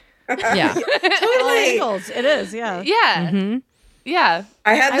 okay. Yeah. All angles. It is. Yeah. Yeah. Yeah.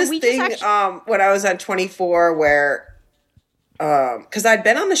 I had this thing when I was on 24 where, because I'd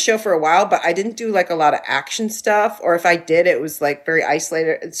been on the show for a while, but I didn't do like a lot of action stuff. Or if I did, it was like very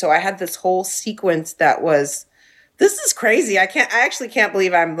isolated. And so I had this whole sequence that was, this is crazy. I actually can't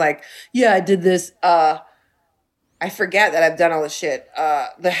believe I'm like, yeah, I did this. I forget that I've done all this shit.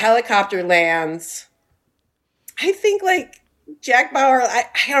 The helicopter lands, I think like Jack Bauer, I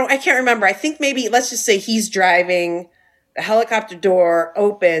can't remember. I think maybe, let's just say he's driving, the helicopter door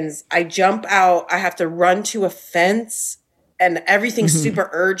opens, I jump out, I have to run to a fence, and everything's super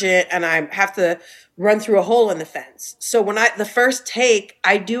urgent, and I have to run through a hole in the fence. So the first take,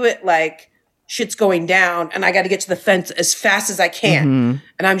 I do it like shit's going down, and I got to get to the fence as fast as I can.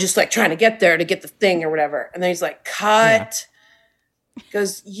 And I'm just like trying to get there to get the thing or whatever. And then he's like, cut.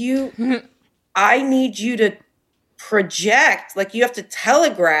 Because I need you to project, like you have to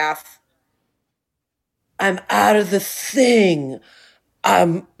telegraph, I'm out of the thing.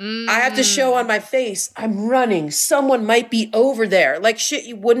 I have to show on my face, I'm running. Someone might be over there. Like shit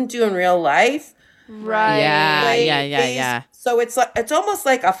you wouldn't do in real life. Right. Yeah. So it's almost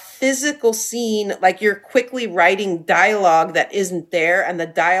like a physical scene, like you're quickly writing dialogue that isn't there, and the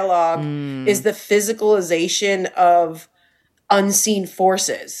dialogue is the physicalization of unseen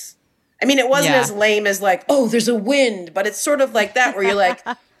forces. I mean, it wasn't as lame as like, oh, there's a wind, but it's sort of like that where you're like,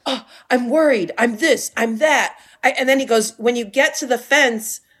 oh, I'm worried, I'm this, I'm that. And then he goes, when you get to the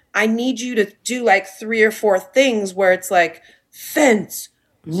fence, I need you to do like 3 or 4 things where it's like, fence,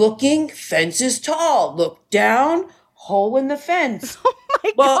 looking, fence is tall, look down, hole in the fence. Oh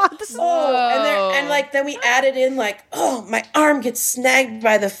my God. This is and like then we added in like, oh, my arm gets snagged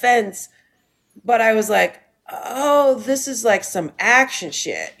by the fence. But I was like, oh, this is like some action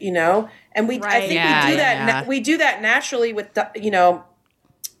shit, you know? And I think we do that. We do that naturally with,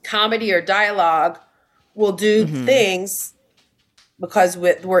 comedy or dialogue. We'll do things because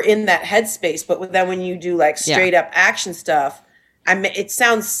we're in that headspace. But then when you do like straight up action stuff, it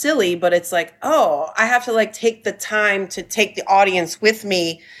sounds silly, but it's like, oh, I have to like take the time to take the audience with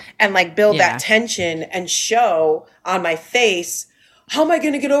me and like build that tension and show on my face, how am I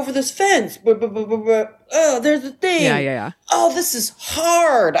going to get over this fence? Oh, there's a thing. Yeah. Oh, this is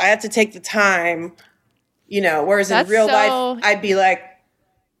hard. I have to take the time, whereas in real life, I'd be like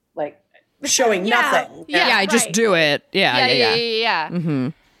showing nothing. I just do it. Yeah. Mm-hmm.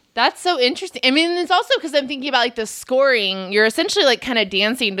 That's so interesting. I mean, it's also because I'm thinking about like the scoring. You're essentially like kind of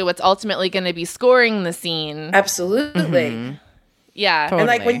dancing to what's ultimately going to be scoring the scene. Absolutely. Yeah. Totally. And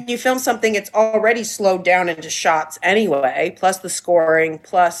like when you film something, it's already slowed down into shots anyway, plus the scoring,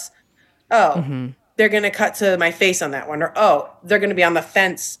 plus, they're going to cut to my face on that one. Or, they're going to be on the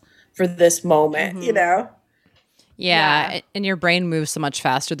fence for this moment, Yeah, and your brain moves so much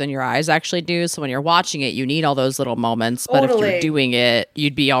faster than your eyes actually do. So when you're watching it, you need all those little moments. But if you're doing it,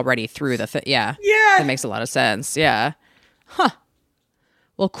 you'd be already through the Yeah. That makes a lot of sense. Yeah. Huh.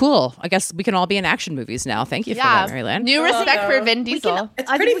 Well, cool. I guess we can all be in action movies now. Thank you for that, Mary Lynn. New respect for Vin Diesel. It's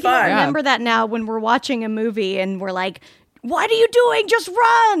pretty we fun. can remember that now when we're watching a movie and we're like, what are you doing? Just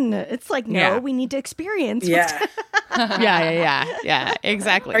run. It's like, no, we need to experience. Yeah. Yeah,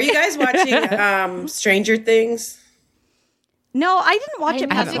 exactly. Are you guys watching Stranger Things? No, I didn't watch it.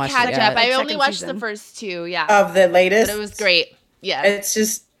 I have to catch up. I only watched season. the first 2, Of the latest? But it was great. Yeah. It's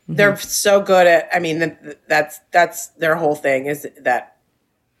just, they're so good at, I mean, that's their whole thing is that.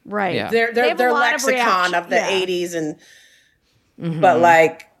 Right. Yeah. Their lexicon of the 80s but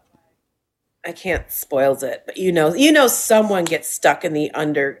like, I can't spoils it, but someone gets stuck in the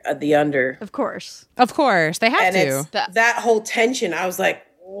under. Of course. They have and to. It's that whole tension. I was like,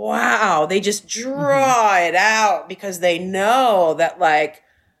 wow, they just draw it out because they know that like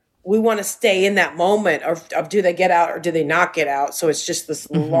we want to stay in that moment of do they get out or do they not get out? So it's just this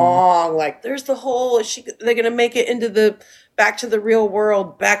long, like there's the hole. They're going to make it into back to the real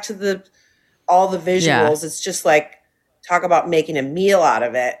world, back to all the visuals. Yeah. It's just like, talk about making a meal out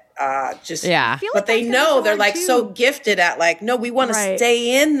of it. But they know they're like so gifted at like, no, we want to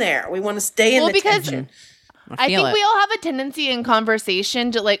stay in there. We want to stay in the tension. I think we all have a tendency in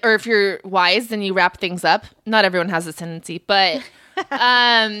conversation to like, or if you're wise, then you wrap things up. Not everyone has this tendency, but,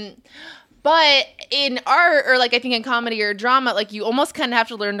 but in art or like I think in comedy or drama, like you almost kind of have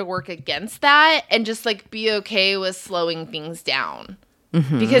to learn to work against that and just like be okay with slowing things down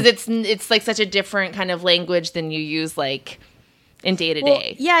because it's like such a different kind of language than you use like in day to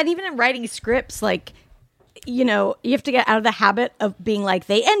day. Yeah, and even in writing scripts, like. You have to get out of the habit of being like,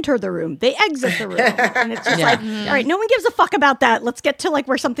 they enter the room, they exit the room. And it's just like, all right, no one gives a fuck about that. Let's get to like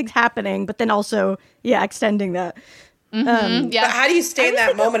where something's happening. But then also, extending that. But how do you stay in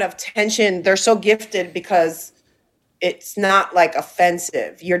that moment of tension? They're so gifted because it's not like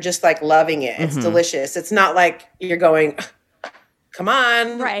offensive. You're just like loving it. It's delicious. It's not like you're going, come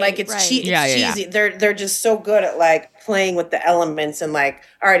on. Like it's cheesy. Yeah. They're just so good at like playing with the elements and like,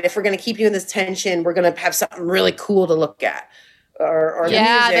 all right, if we're going to keep you in this tension, we're going to have something really cool to look at or the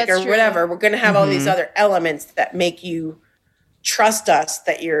music or whatever. We're going to have all these other elements that make you trust us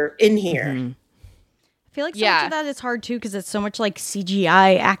that you're in here. I feel like so much of that is hard too because it's so much like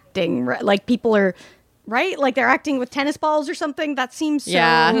CGI acting. Right? Like people are, right? Like they're acting with tennis balls or something. That seems so.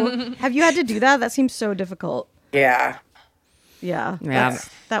 Yeah. Have you had to do that? That seems so difficult. Yeah. Yeah.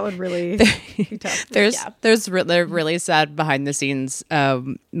 That would really be tough. There's a really sad behind the scenes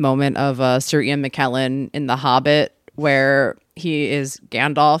moment of Sir Ian McKellen in The Hobbit where he is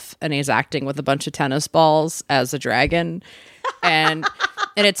Gandalf and he's acting with a bunch of tennis balls as a dragon, and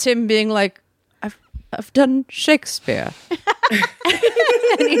it's him being like, I've done Shakespeare.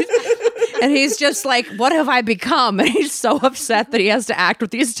 and he's just like, what have I become? And he's so upset that he has to act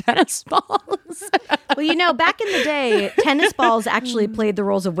with these tennis balls. Well, back in the day, tennis balls actually played the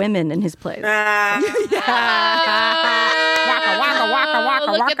roles of women in his plays. Look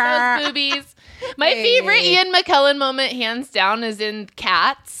at those boobies. My favorite Ian McKellen moment, hands down, is in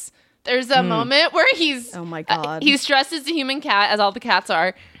Cats. There's a moment where he's oh my god, he's dressed as a human cat, as all the cats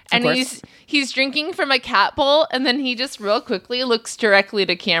are, and he's drinking from a cat bowl, and then he just real quickly looks directly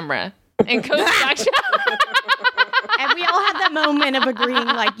to camera and goes back to. And we all had that moment of agreeing,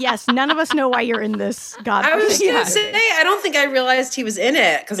 like, yes, none of us know why you're in this. God, I was going to say, I don't think I realized he was in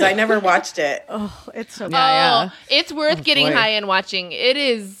it because I never watched it. Oh, it's so good. It's worth getting high and watching. It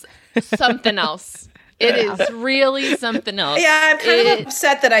is something else. It is really something else. Yeah, I'm kind of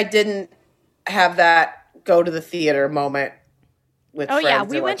upset that I didn't have that go to the theater moment with friends. Oh, yeah,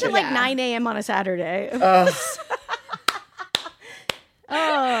 we went to like 9 a.m. on a Saturday. That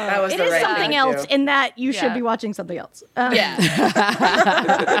was it is right something else in that you should be watching something else. Yeah.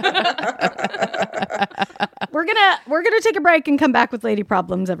 We're gonna take a break and come back with Lady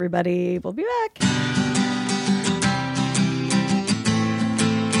Problems, everybody. We'll be back.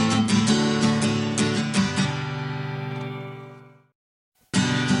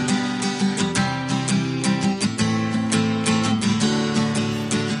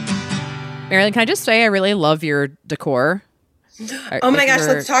 Marilyn, can I just say I really love your decor? Oh my gosh,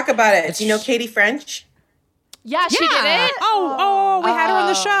 let's talk about it. Do you know Katie French? Yeah, she did it. Oh, we had her on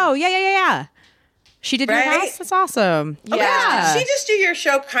the show. Yeah. She did your house? That's awesome. Oh, yeah. Did she just do your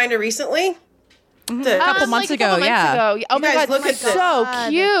show kind of recently? A couple months ago. Oh my god, look at this. So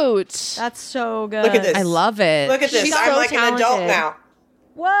cute. That's so good. Look at this. I love it. Look at this. She's I'm so like an adult now.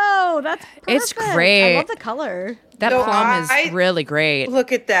 Whoa, that's perfect. It's great. I love the color. That plum is really great.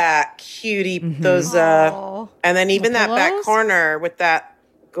 Look at that cutie. Those and then even that back corner with that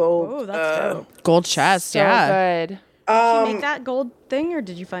gold. Oh, that's dope. Gold chest. So good. Did she make that gold thing, or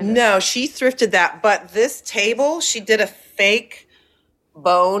did you find it? No, she thrifted that. But this table, she did a fake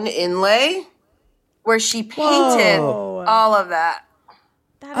bone inlay where she painted all of that.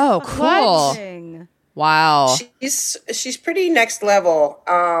 That is cool. amazing. Wow. She's pretty next level.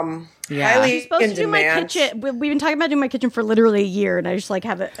 Highly She's supposed in to do my demand. kitchen. We've been talking about doing my kitchen for literally a year, and I just like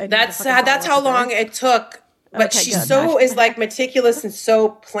have it. That's how long it took. But Okay, she good. is like meticulous and so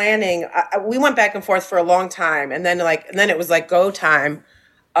planning. We went back and forth for a long time, and then it was like go time.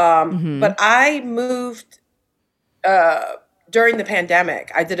 But I moved during the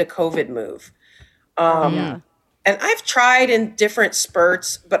pandemic. I did a COVID move. And I've tried in different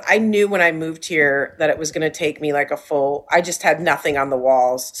spurts, but I knew when I moved here that it was going to take me like I just had nothing on the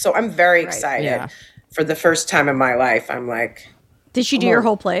walls. So I'm very excited for the first time in my life. I'm like, did she do your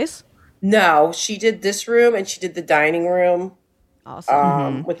whole place? No, she did this room and she did the dining room.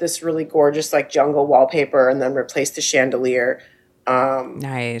 Awesome. With this really gorgeous like jungle wallpaper, and then replaced the chandelier.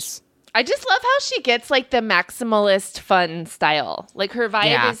 Nice. I just love how she gets like the maximalist fun style. Like her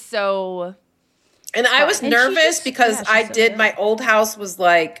vibe is so... And I was nervous because my old house was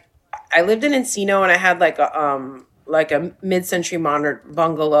like, I lived in Encino and I had like a mid-century modern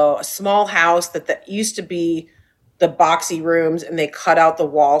bungalow, a small house that used to be the boxy rooms, and they cut out the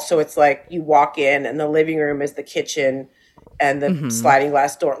wall. So it's like you walk in and the living room is the kitchen and the sliding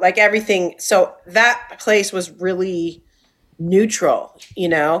glass door, like everything. So that place was really neutral, you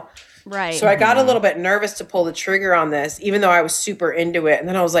know? Right. So I got a little bit nervous to pull the trigger on this, even though I was super into it. And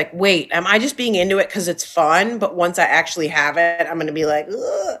then I was like, wait, am I just being into it because it's fun? But once I actually have it, I'm going to be like,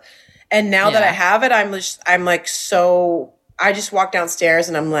 ugh. And now that I have it, I'm like, so I just walk downstairs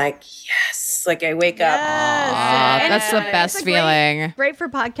and I'm like, yes. Like I wake up. That's the best feeling. Great for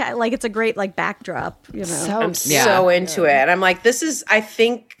podcast. Like it's a great like backdrop, you know. I'm so into it. I'm like, I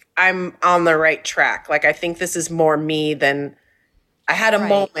think I'm on the right track. Like I think this is more me than... I had a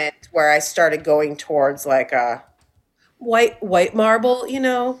moment where I started going towards like a white marble, you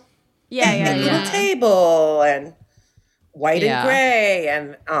know? Little table and white and gray.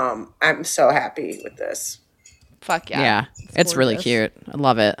 And I'm so happy with this. Fuck yeah. Yeah. It's really cute. I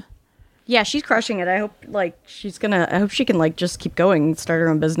love it. Yeah, she's crushing it. I hope I hope she can like just keep going, start her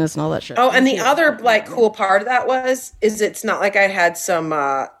own business and all that shit. Oh, and the other like cool part of that is it's not like I had some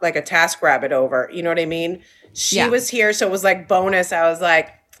like a task rabbit over. You know what I mean? She was here, so it was like bonus. I was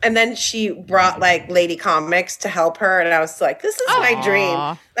like, and then she brought like lady comics to help her, and I was like, this is my dream.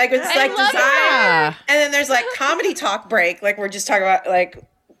 Like it's like design, and then there's like comedy talk break, like we're just talking about like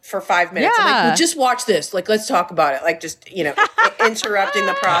for 5 minutes. I'm like, well, just watch this. Like, let's talk about it. Like, just interrupting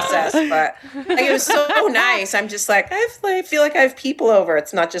the process. But like, it was so nice. I'm just like, I feel like I have people over.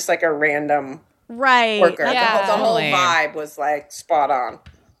 It's not just like a random worker. Yeah. The whole vibe was like spot on.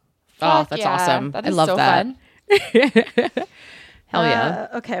 Oh, that's awesome. That I is love so that. fun. Hell yeah.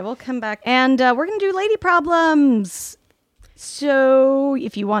 Okay, we'll come back. And we're going to do lady problems. So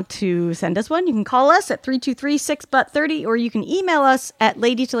if you want to send us one, you can call us at 323-6-BUT-30, or you can email us at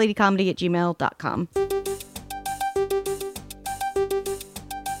ladytoladycomedy@gmail.com.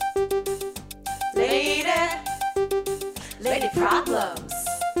 Lady problems.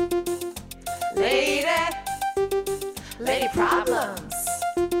 Lady problems.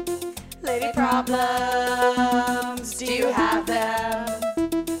 Lady problems. Do you have them?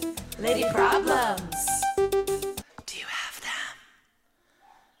 Lady problems. Do you have them?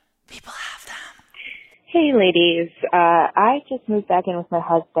 People have them. Hey, ladies. I just moved back in with my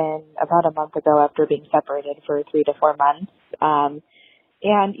husband about a month ago after being separated for 3 to 4 months. And,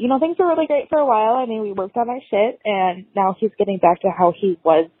 things were really great for a while. I mean, we worked on our shit, and now he's getting back to how he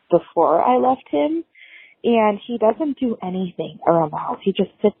was before I left him. And he doesn't do anything around the house. He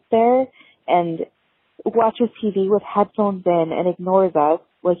just sits there and watches TV with headphones in and ignores us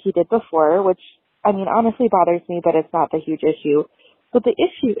like he did before, which, I mean, honestly bothers me, but it's not the huge issue. But the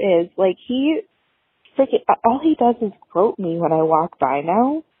issue is, like, all he does is grope me when I walk by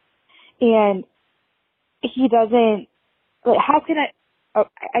now. And he doesn't, like, how can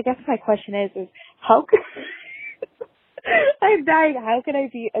I guess my question is how can, I'm dying, how can I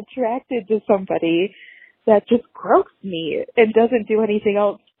be attracted to somebody that just gropes me and doesn't do anything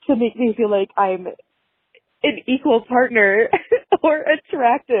else to make me feel like I'm an equal partner or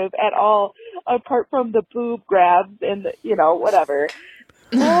attractive at all, apart from the boob grabs and, whatever.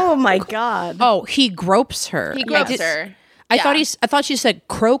 Oh my God. Oh, he gropes her. He gropes her. I thought she said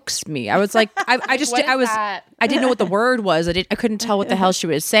croaks me. I was like, I didn't know what the word was. I couldn't tell what the hell she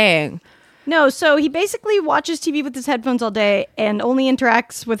was saying. No, so he basically watches TV with his headphones all day and only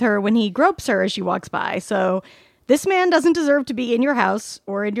interacts with her when he gropes her as she walks by. So this man doesn't deserve to be in your house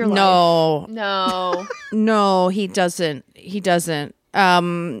or in your life. No, he doesn't. He doesn't.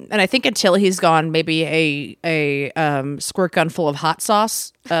 And I think until he's gone, maybe a squirt gun full of hot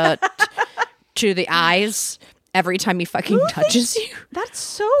sauce to the eyes every time he fucking touches you. That's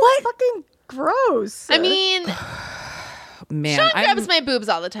so fucking gross. I mean, man, Sean grabs my boobs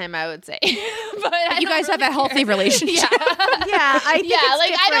all the time, I would say. but you guys have a healthy relationship. I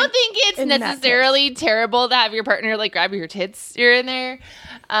don't think it's necessarily terrible to have your partner like grab your tits here and there.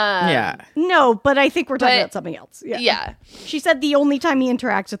 No, but I think we're talking about something else. Yeah. She said the only time he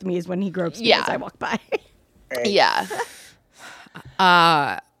interacts with me is when he gropes me as I walk by. Yeah.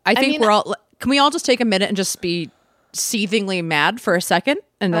 I think we're all. Can we all just take a minute and just be seethingly mad for a second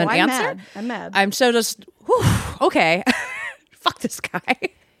and then answer? I'm mad. I'm so just, okay. Fuck this guy.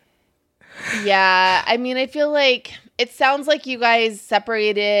 Yeah. I mean, I feel like it sounds like you guys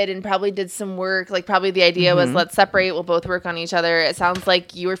separated and probably did some work. Like probably the idea was let's separate. We'll both work on each other. It sounds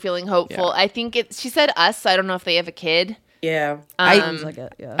like you were feeling hopeful. Yeah. I think she said us, so I don't know if they have a kid. Yeah.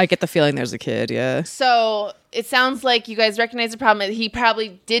 I get the feeling there's a kid, yeah. So it sounds like you guys recognize the problem. He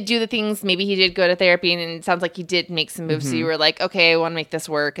probably did do the things. Maybe he did go to therapy, and it sounds like he did make some moves. So you were like, okay, I want to make this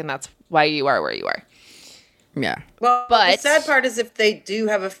work, and that's why you are where you are. Yeah. Well, but the sad part is if they do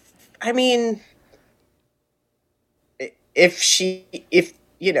have if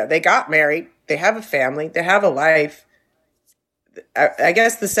they got married, they have a family, they have a life. I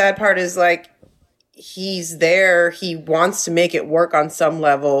guess the sad part is like, he's there, he wants to make it work on some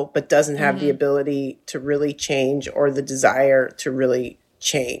level, but doesn't have the ability to really change or the desire to really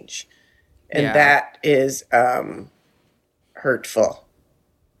change. And that is hurtful.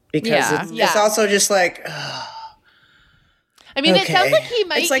 Because it's also just like, I mean, it sounds like he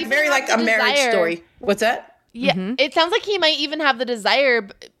might. It's like very like a marriage story. What's that? Yeah, it sounds like he might even have the desire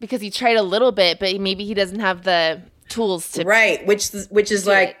because he tried a little bit, but maybe he doesn't have the tools to. Right, which is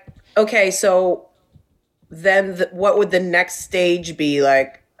like, okay, so then what would the next stage be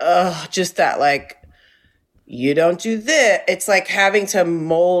like? Just that, like, you don't do this. It's like having to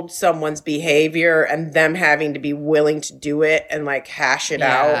mold someone's behavior and them having to be willing to do it and like hash it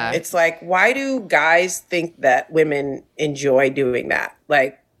out. It's like, why do guys think that women enjoy doing that?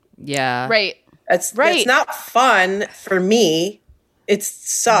 Like, Yeah. Right. It's Right. not fun for me. It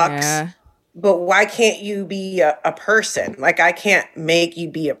sucks. Yeah. But why can't you be a person? Like, I can't make you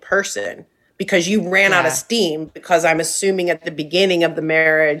be a person because you ran out of steam, because I'm assuming at the beginning of the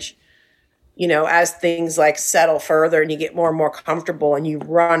marriage, you know, as things like settle further and you get more and more comfortable and you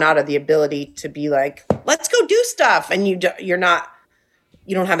run out of the ability to be like, let's go do stuff. And you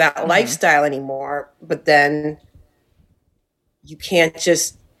don't have that lifestyle anymore, but then you can't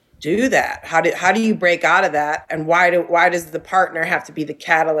just do that. How do you break out of that? And why does the partner have to be the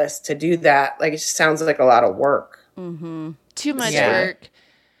catalyst to do that? Like, it just sounds like a lot of work. Too much work.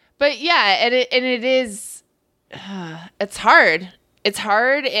 But yeah, and it is, it's hard. It's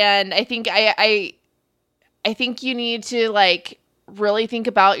hard. And I think I think you need to like really think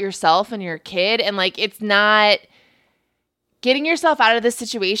about yourself and your kid. And like, it's not, getting yourself out of this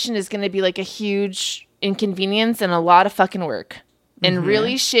situation is going to be like a huge inconvenience and a lot of fucking work. And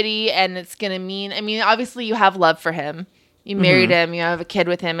really shitty, and it's going to mean, I mean, obviously you have love for him. You married him, you have a kid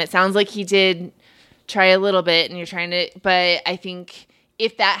with him. It sounds like he did try a little bit, and you're trying to, but I think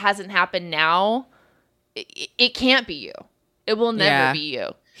if that hasn't happened now, it can't be you. It will never be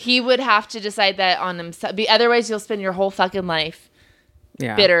you. He would have to decide that on himself. Otherwise, you'll spend your whole fucking life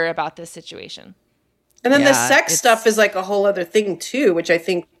bitter about this situation. And then the sex stuff is like a whole other thing too, which I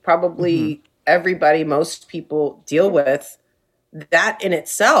think probably most people deal with. That in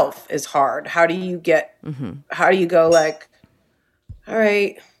itself is hard. How do you go like, all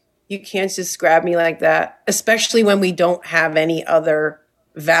right, you can't just grab me like that, especially when we don't have any other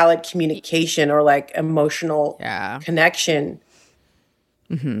valid communication or like emotional connection.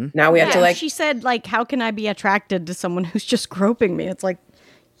 Now we have to like, she said like, how can I be attracted to someone who's just groping me? It's like,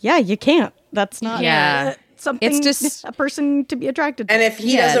 yeah, you can't. That's not something it's just a person to be attracted to. And if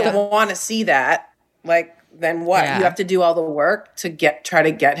he doesn't want to see that, like, then what? You have to do all the work to try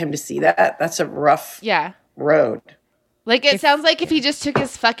to get him to see that. That's a rough road. Like, it sounds like if he just took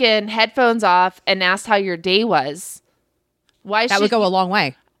his fucking headphones off and asked how your day was, that would go a long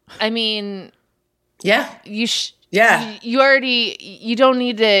way. I mean, you don't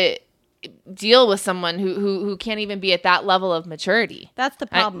need to deal with someone who can't even be at that level of maturity. That's the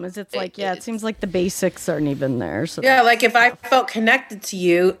problem. It seems like the basics aren't even there. So like if I felt connected to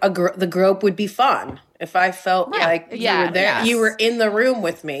you, the grope would be fun. If I felt like you were there, you were in the room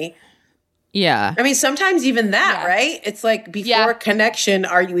with me. Yeah. I mean, sometimes even that, right? It's like before connection,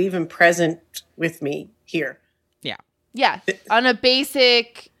 are you even present with me here? Yeah. Yeah. On a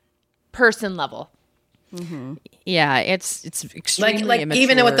basic person level. Yeah, it's extremely like immature,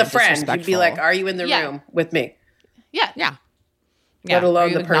 even with a friend, you'd be like, "Are you in the Yeah. room with me?" Yeah. Let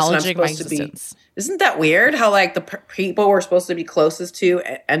alone the person I'm supposed to be. Isn't that weird? How like the people we're supposed to be closest to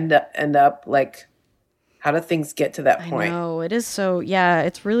end up like, how do things get to that point? No, it is so. Yeah,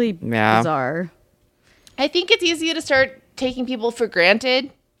 it's really bizarre. I think it's easy to start taking people for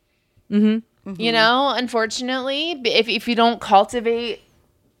granted. You know, unfortunately, if you don't cultivate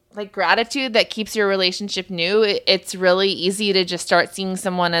like gratitude that keeps your relationship new, it's really easy to just start seeing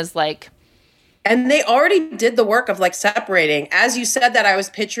someone as like. And they already did the work of like separating. As you said that, I was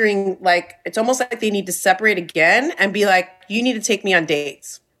picturing like, it's almost like they need to separate again and be like, you need to take me on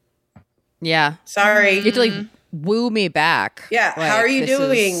dates. Yeah. Sorry. You have to like woo me back. Yeah. Like, how are you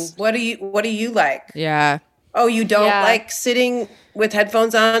doing? What do you like? Yeah. Oh, you don't like sitting with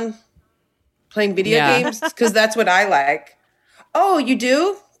headphones on playing video games? Because that's what I like. Oh, you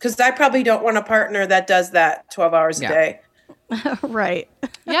do? Because I probably don't want a partner that does that 12 hours a day. Right.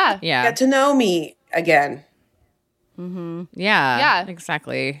 Yeah. Get to know me again. Yeah.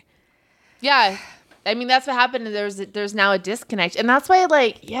 Exactly. Yeah. I mean, that's what happened. There's now a disconnect. And that's why,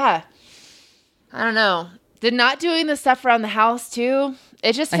 like, I don't know. The not doing the stuff around the house, too,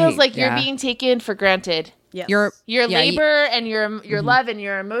 it just feels like you're being taken for granted. Yes. Your labor and your love and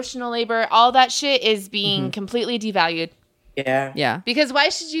your emotional labor, all that shit is being completely devalued. Yeah. Yeah. Because why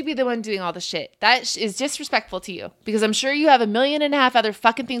should you be the one doing all the shit? That is disrespectful to you. Because I'm sure you have 1.5 million other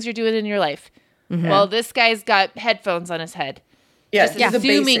fucking things you're doing in your life. Well, this guy's got headphones on his head. Yeah. Just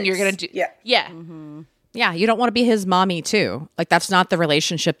assuming you're going to do. Yeah. Yeah, you don't want to be his mommy too. Like that's not the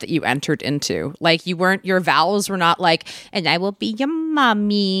relationship that you entered into. Like your vows were not like, and I will be your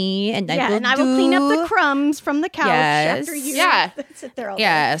mommy, and I will clean up the crumbs from the couch after you sit there all day.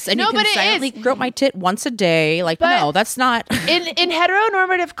 Yes, and you can silently grope my tit once a day. Like no, that's not in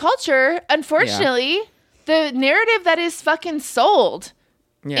heteronormative culture. Unfortunately, the narrative that is fucking sold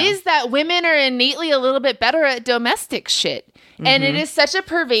is that women are innately a little bit better at domestic shit. And it is such a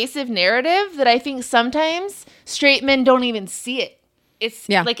pervasive narrative that I think sometimes straight men don't even see it. It's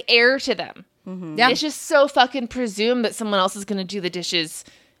like air to them. It's just so fucking presumed that someone else is going to do the dishes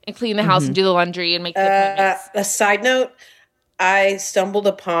and clean the house and do the laundry and make the appointments. A side note, I stumbled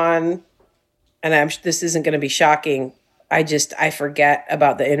upon, and this isn't going to be shocking. I forget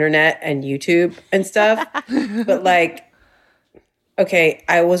about the internet and YouTube and stuff. But like, okay,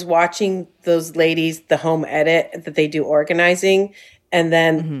 I was watching those ladies, the home edit that they do organizing. And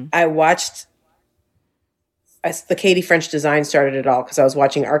then I watched, the Katie French Design started it all because I was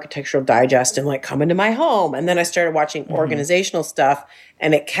watching Architectural Digest and like come into my home. And then I started watching organizational stuff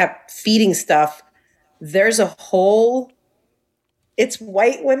and it kept feeding stuff. There's a whole, it's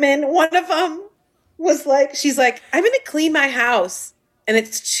white women. One of them was like, she's like, I'm going to clean my house. And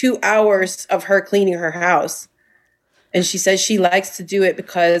it's 2 hours of her cleaning her house. And she says she likes to do it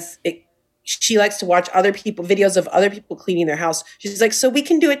because she likes to watch videos of other people cleaning their house. She's like, so we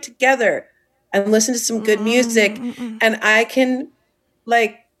can do it together and listen to some good music. And I can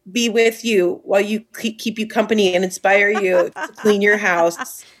like be with you while you keep you company and inspire you to clean your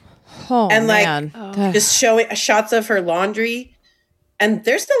house. And like just showing shots of her laundry. And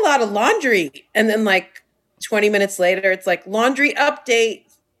there's a lot of laundry. And then like 20 minutes later, it's like laundry update.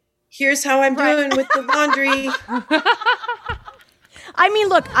 Here's how I'm doing with the laundry. I mean,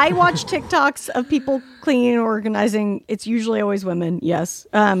 look, I watch TikToks of people cleaning and organizing. It's usually always women, yes.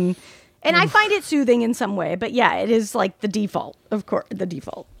 And I find it soothing in some way. But yeah, it is like the default, of course, the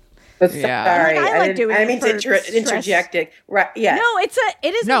default. But sorry, I like doing I mean it to interject it. Right? Yeah. No, it's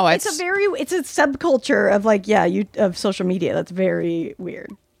a subculture of like of social media that's very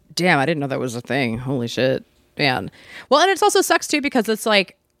weird. Damn, I didn't know that was a thing. Holy shit, man. Well, and it also sucks too because it's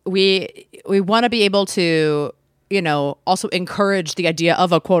like we want to be able to, you know, also encourage the idea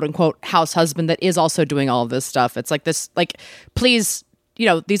of a quote unquote house husband that is also doing all of this stuff. It's like this, like, please. You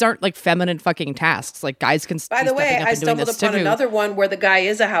know, these aren't like feminine fucking tasks. Like guys can. By the way, I stumbled upon another one where the guy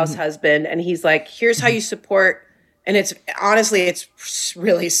is a house husband, and he's like, "Here's how you support." And it's honestly, it's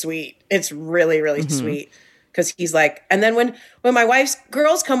really sweet. It's really, really sweet because he's like, and then when my wife's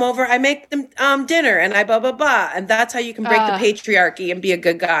girls come over, I make them dinner, and I blah blah blah, and that's how you can break the patriarchy and be a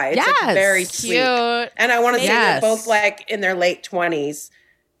good guy. It's like very sweet, and I want to say they're both like in their late 20s,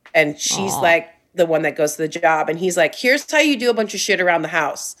 and she's like the one that goes to the job, and he's like, here's how you do a bunch of shit around the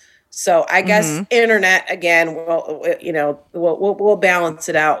house. So I guess internet again, we'll balance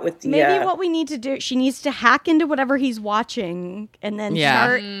it out with the maybe what we need to do. She needs to hack into whatever he's watching, and then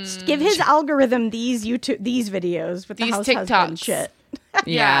give his algorithm these videos with these the house TikToks husband shit.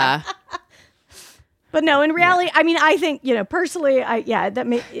 Yeah. But no, in reality, I mean, I think personally,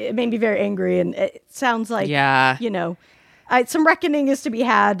 it made me very angry, and it sounds like some reckoning is to be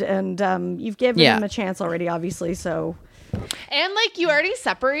had, and you've given him a chance already, obviously. So, and like you already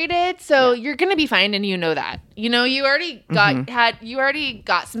separated, so you're gonna be fine, and you know that. You know, you already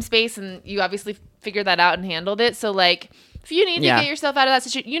got some space, and you obviously figured that out and handled it. So, like, if you need to get yourself out of that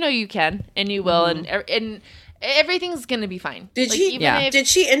situation, you know you can, and you will, and everything's gonna be fine. Did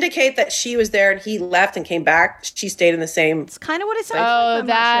she indicate that she was there and he left and came back? She stayed in the same. It's kind of what it sounds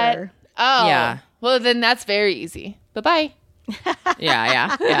like. Not sure. Oh, yeah. Well, then that's very easy. Bye-bye.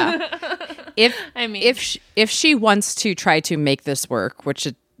 Yeah. If she wants to try to make this work, which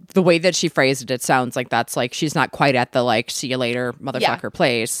the way that she phrased it sounds like that's like she's not quite at the like see you later motherfucker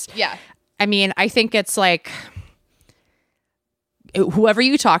place. Yeah. I mean, I think it's like whoever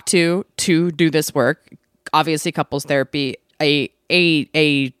you talk to do this work, obviously couples therapy,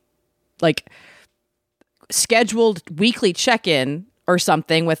 a like scheduled weekly check-in or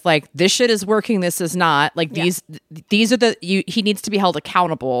something with like, this shit is working, this is not, like these are he needs to be held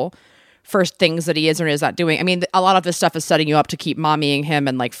accountable for things that he is or is not doing. I mean, a lot of this stuff is setting you up to keep mommying him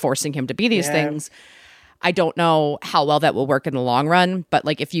and like forcing him to be these things. I don't know how well that will work in the long run, but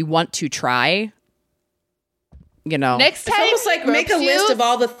like if you want to try, you know, next time it's almost like make a list of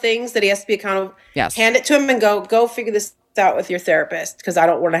all the things that he has to be accountable. Yes. Hand it to him and go figure this out with your therapist, because I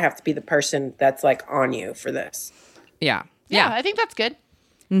don't want to have to be the person that's like on you for this. Yeah. Yeah, I think that's good.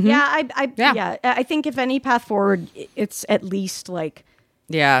 Mm-hmm. I think if any path forward, it's at least like,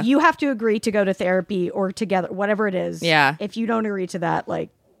 you have to agree to go to therapy or together, whatever it is. Yeah. If you don't agree to that, like,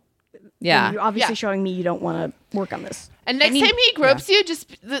 you're obviously showing me you don't want to work on this. And next time he gropes you, just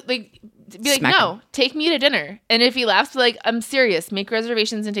like be like, Smack no, him. take me to dinner. And if he laughs, be like, I'm serious. Make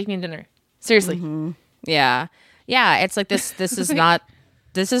reservations and take me to dinner. Seriously. Mm-hmm. Yeah. It's like this is not.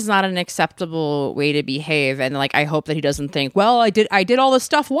 This is not an acceptable way to behave, and like I hope that he doesn't think, well, I did all this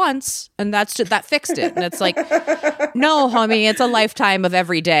stuff once, and that fixed it. And it's like, no, homie, it's a lifetime of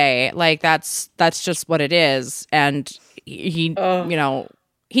every day. Like that's just what it is, and he needs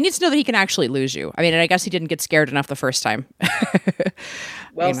to know that he can actually lose you. I mean, and I guess he didn't get scared enough the first time.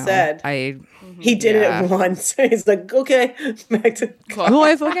 Well said. He did it once. He's like, okay, back to Oh,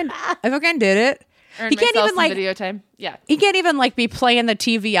 I fucking did it. Earn He can't myself even some like video time. Yeah. he can't even like be playing the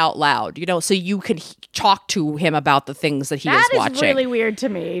TV out loud, so you can talk to him about the things that he That is is watching. really weird to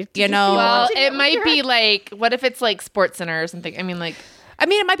me. You know, Well, watching it it with might your- be like, what if it's like Sports Center or something? I mean, like,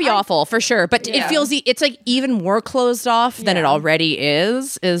 it might be awful for sure, but it Yeah. feels it's like even more closed off than it already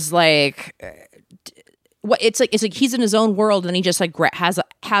is. Is like what it's like he's in his own world and he just like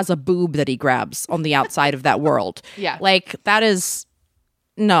has a boob that he grabs on the outside of that world. Yeah. Like that is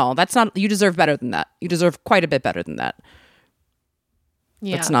that's not. You deserve better than that. You deserve quite a bit better than that.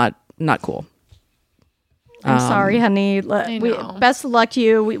 yeah. That's not cool. I'm sorry, honey. know. Best of luck to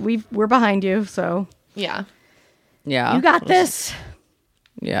you. We're behind you, so Yeah. Yeah, you got this.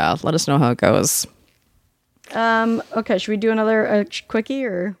 Yeah, let us know how it goes. Okay, should we do another quickie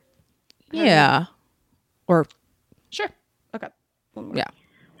or? Yeah, or Sure. Okay. yeah.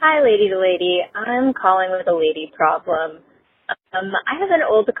 Hi, Lady to Lady. I'm calling with a lady problem. I have an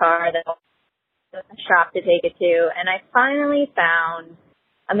old car that I have a shop to take it to, and I finally found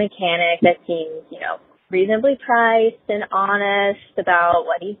a mechanic that seems, reasonably priced and honest about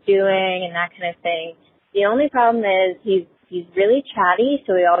what he's doing and that kind of thing. The only problem is he's really chatty,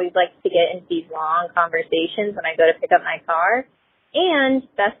 so he always likes to get into these long conversations when I go to pick up my car. And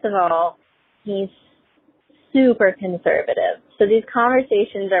best of all, he's super conservative. So these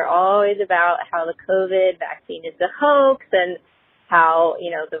conversations are always about how the COVID vaccine is a hoax and how,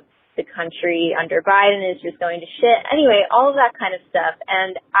 the country under Biden is just going to shit. Anyway, all of that kind of stuff.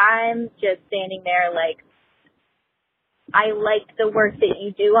 And I'm just standing there like, I like the work that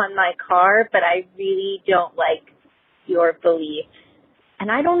you do on my car, but I really don't like your beliefs.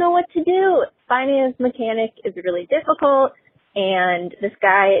 And I don't know what to do. Finding a mechanic is really difficult, and this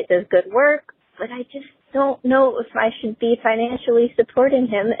guy does good work, but I just don't know if I should be financially supporting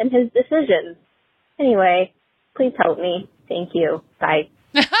him in his decisions. Anyway, please help me. Thank you. Bye.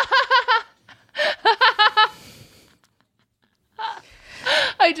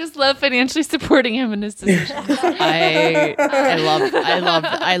 I just love financially supporting him in his decisions. I love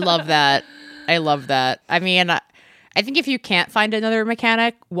that. I love that. I mean, I think if you can't find another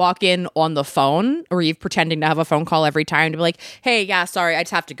mechanic, walk in on the phone, or you pretending to have a phone call every time to be like, "Hey, yeah, sorry, I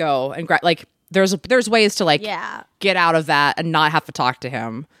just have to go." And like, there's ways to like get out of that and not have to talk to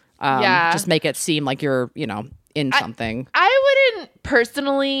him. Just make it seem like you're in something. I wouldn't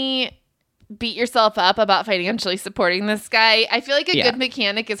personally beat yourself up about financially supporting this guy. I feel like a good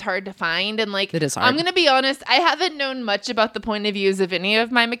mechanic is hard to find, and like it is hard. I'm gonna be honest, I haven't known much about the point of views of any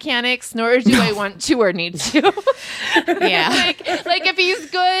of my mechanics, nor do I want to or need to. Yeah. like if he's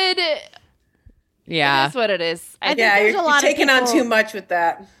good, that's what it is. I think there's a lot you're of taking on people- too much with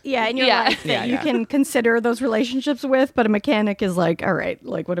that. Yeah, in your Yeah. life that you can consider those relationships with, but a mechanic is like, all right,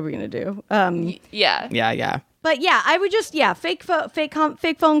 like what are we gonna do? Yeah. But yeah, I would just fake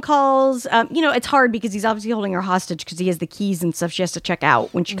phone calls. It's hard because he's obviously holding her hostage because he has the keys and stuff. She has to check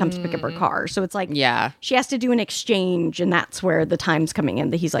out when she comes to pick up her car. So it's like she has to do an exchange, and that's where the time's coming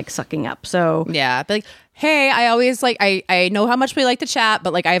in that he's like sucking up. So but like, hey, I always like I know how much we like to chat,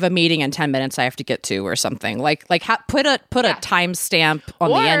 but like I have a meeting in 10 minutes I have to get to or something. Like put a timestamp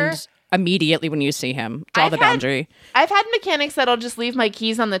on the end immediately when you see him. Draw the boundary. I've had mechanics that'll just leave my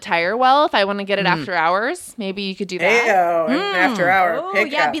keys on the tire well if I want to get it after hours. Maybe you could do that. Ew, an after hour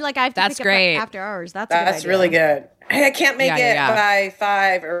pickup. yeah, be like I have to That's pick great. up after hours. That's a good idea. really good. Hey, I can't make it yeah. by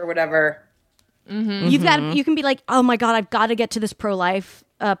 5 or whatever. You've got. You can be like, oh my god, I've got to get to this pro-life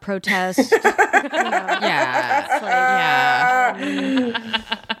protest.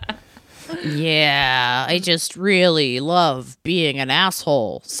 Yeah, I just really love being an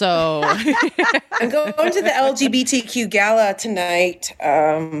asshole. So I'm going to the LGBTQ gala tonight.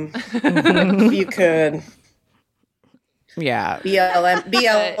 If you could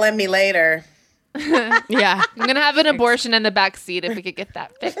BLM me later. yeah, I'm gonna have an abortion in the back seat if we could get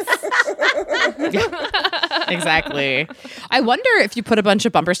that fixed. exactly. I wonder if you put a bunch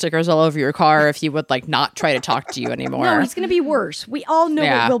of bumper stickers all over your car, if you would like not try to talk to you anymore. No, it's going to be worse. We all know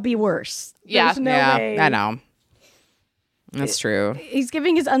it will be worse. Yeah. There's no way. I know. That's true. He's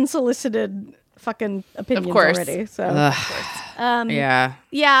giving his unsolicited fucking opinions Of course. already. So Yeah.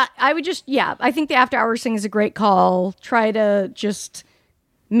 yeah, I would just I think the after hours thing is a great call. Try to just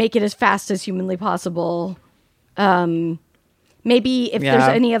make it as fast as humanly possible. Maybe if there's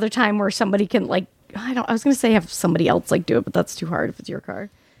any other time where somebody can like I was going to say have somebody else like do it, but that's too hard if it's your car.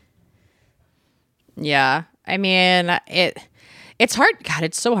 Yeah. I mean, it's hard. God,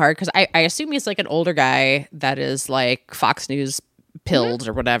 it's so hard because I assume he's like an older guy that is like Fox News pilled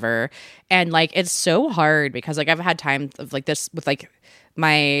or whatever. And like it's so hard because like I've had times of like this with like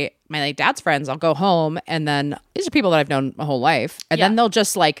my like dad's friends. I'll go home and then these are people that I've known my whole life, and then they'll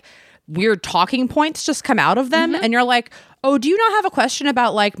just like weird talking points just come out of them, and you're like, oh, do you not have a question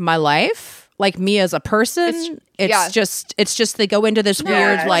about like my life, like me as a person? It's just they go into this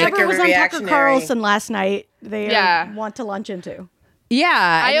weird like whatever was on Tucker reactionary. Carlson last night. They want to lunch into.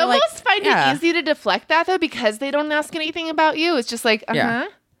 Yeah, I and almost find it easy to deflect that though, because they don't ask anything about you. It's just like, yeah.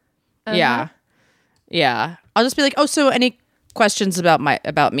 I'll just be like, oh, so any questions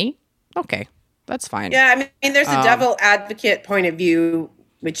about me? Okay, that's fine. Yeah, I mean, there's a devil advocate point of view,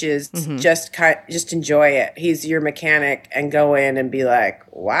 which is just enjoy it. He's your mechanic, and go in and be like,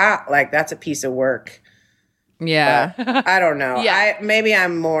 wow, like that's a piece of work. Yeah, But I don't know. Maybe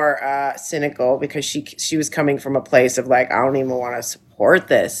I'm more cynical because she was coming from a place of like, I don't even want to support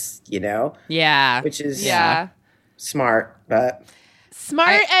this, you know? Yeah, Which is yeah. smart, but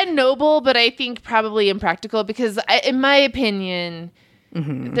Smart and noble, but I think probably impractical because, in my opinion,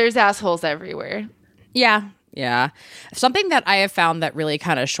 there's assholes everywhere. Yeah. Something that I have found that really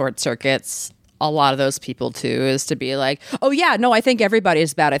kind of short circuits a lot of those people too is to be like, oh yeah, no, I think everybody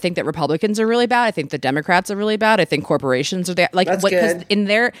is bad. I think that Republicans are really bad. I think the Democrats are really bad. I think corporations are like, because in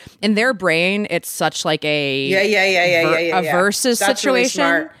their brain, it's such like a versus That's situation. really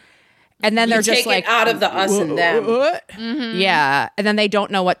smart. And then they're You just take like it out of the us and them. Yeah. And then they don't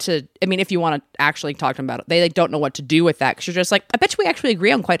know what to, I mean, if you want to actually talk to them about it, they like, don't know what to do with that. Cause you're just like, I bet you we actually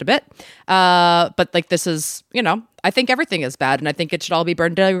agree on quite a bit. But like, this is, you know, I think everything is bad and I think it should all be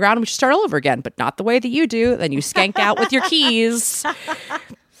burned to the ground and we should start all over again, but not the way that you do. Then you skank out with your keys.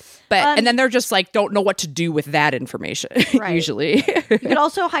 But and then they're just like don't know what to do with that information. Right. Usually, You could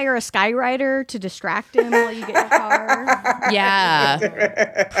also hire a skywriter to distract him while you get your car. yeah,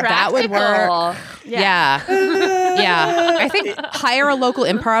 that would work. Yeah. I think hire a local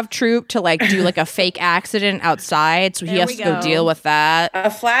improv troupe to like do like a fake accident outside, so he There has we to go go. deal with that. A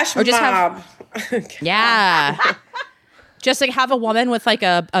flash Or just mob. Yeah. Just like have a woman with like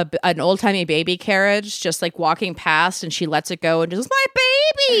an old timey baby carriage, just like walking past, and she lets it go and just my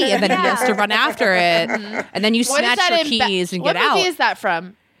baby, and then he has to run after it, and then you snatch your keys and get out. What movie is that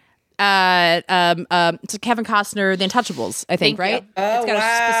from? It's Kevin Costner, The Untouchables, I think, Thank right? you. Oh, It's got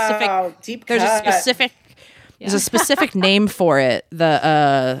wow. a specific. Deep There's a cut. specific. There's a specific name for it.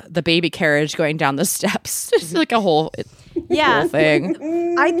 The baby carriage going down the steps. It's like a whole thing.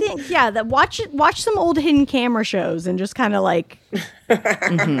 I think that watch some old hidden camera shows and just kind of like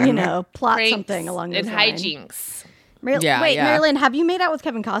you know plot Pranks something along those and lines. hijinks. Wait, Marilyn, have you made out with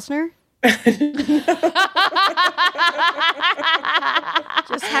Kevin Costner? Just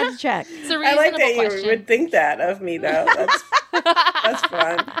had to check. It's a I like reasonable that question. you would think that of me, though. That's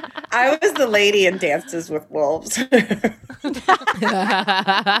fun. I was the lady in Dances with Wolves. I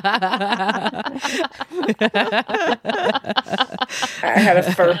had a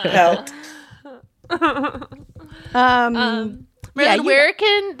fur pelt. Marilyn,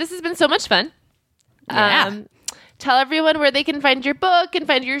 this has been so much fun. Yeah. Tell everyone where they can find your book and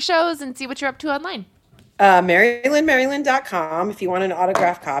find your shows and see what you're up to online. MaryLynnMaryland.com if you want an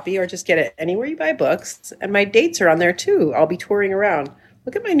autographed copy or just get it anywhere you buy books. And my dates are on there too. I'll be touring around.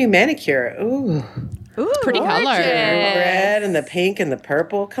 Look at my new manicure. Ooh. Pretty color. The red and the pink and the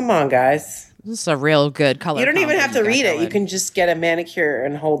purple. Come on, guys. This is a real good color. You don't even combo have to got read it. going. You can just get a manicure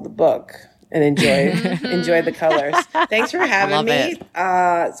and hold the book and enjoy the colors. Thanks for having Love me. it.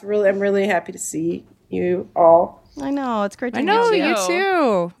 I'm really happy to see you all. I know it's great to I know meet you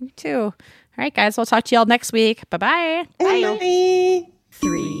too. You too. All right, guys. We'll talk to y'all next week. Bye-bye. Bye.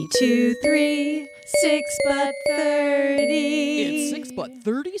 3, 2, 3, 6 but 30. It's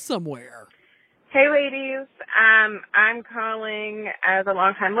 6:30 somewhere. Hey, ladies. I'm calling as a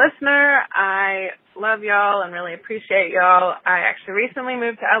longtime listener. I love y'all and really appreciate y'all. I actually recently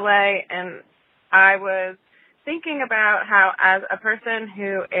moved to LA, and I was thinking about how, as a person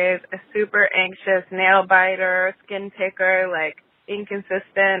who is a super anxious nail biter, skin picker, like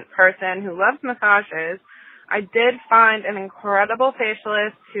inconsistent person who loves massages, I did find an incredible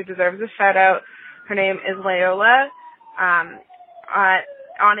facialist who deserves a shout out. Her name is Leola.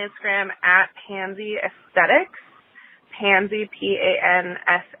 On Instagram at Pansy Aesthetics. Pansy,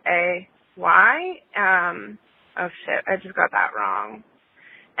 Pansay. Oh shit, I just got that wrong.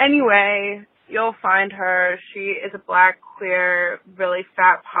 Anyway, you'll find her. She is a black, queer, really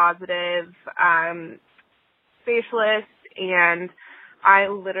fat positive facialist, and I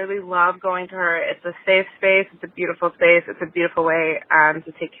literally love going to her. It's a safe space. It's a beautiful space. It's a beautiful way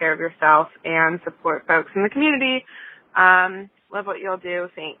to take care of yourself and support folks in the community. Love what you'll do.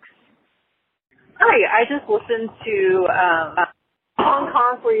 Thanks. Hi, I just listened to Hong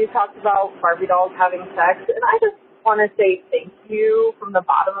Kong where you talked about Barbie dolls having sex, and I just want to say thank you from the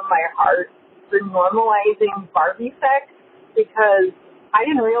bottom of my heart for normalizing Barbie sex, because I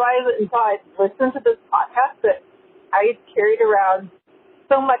didn't realize it until I listened to this podcast that I carried around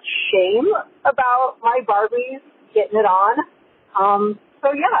so much shame about my Barbies getting it on.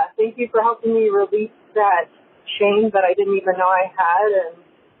 So yeah, thank you for helping me release that shame that I didn't even know I had, and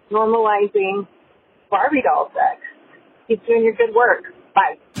normalizing Barbie doll sex. Keep doing your good work.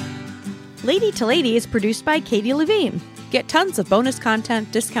 Bye. Lady to Lady is produced by Katie Levine. Get tons of bonus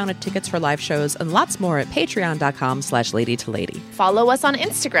content, discounted tickets for live shows, and lots more at patreon.com/ladytolady. Follow us on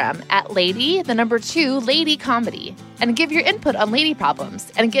Instagram at Lady Comedy. And give your input on lady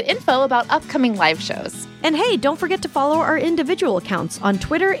problems and get info about upcoming live shows. And hey, don't forget to follow our individual accounts on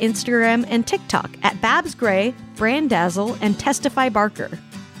Twitter, Instagram, and TikTok at Babs Gray, Brandazzle, and Testify Barker.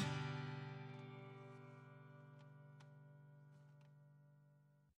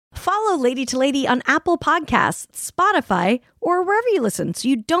 Follow Lady to Lady on Apple Podcasts, Spotify, or wherever you listen so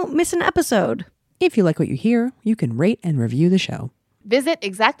you don't miss an episode. If you like what you hear, you can rate and review the show. Visit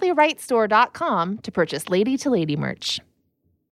exactlyrightstore.com to purchase Lady to Lady merch.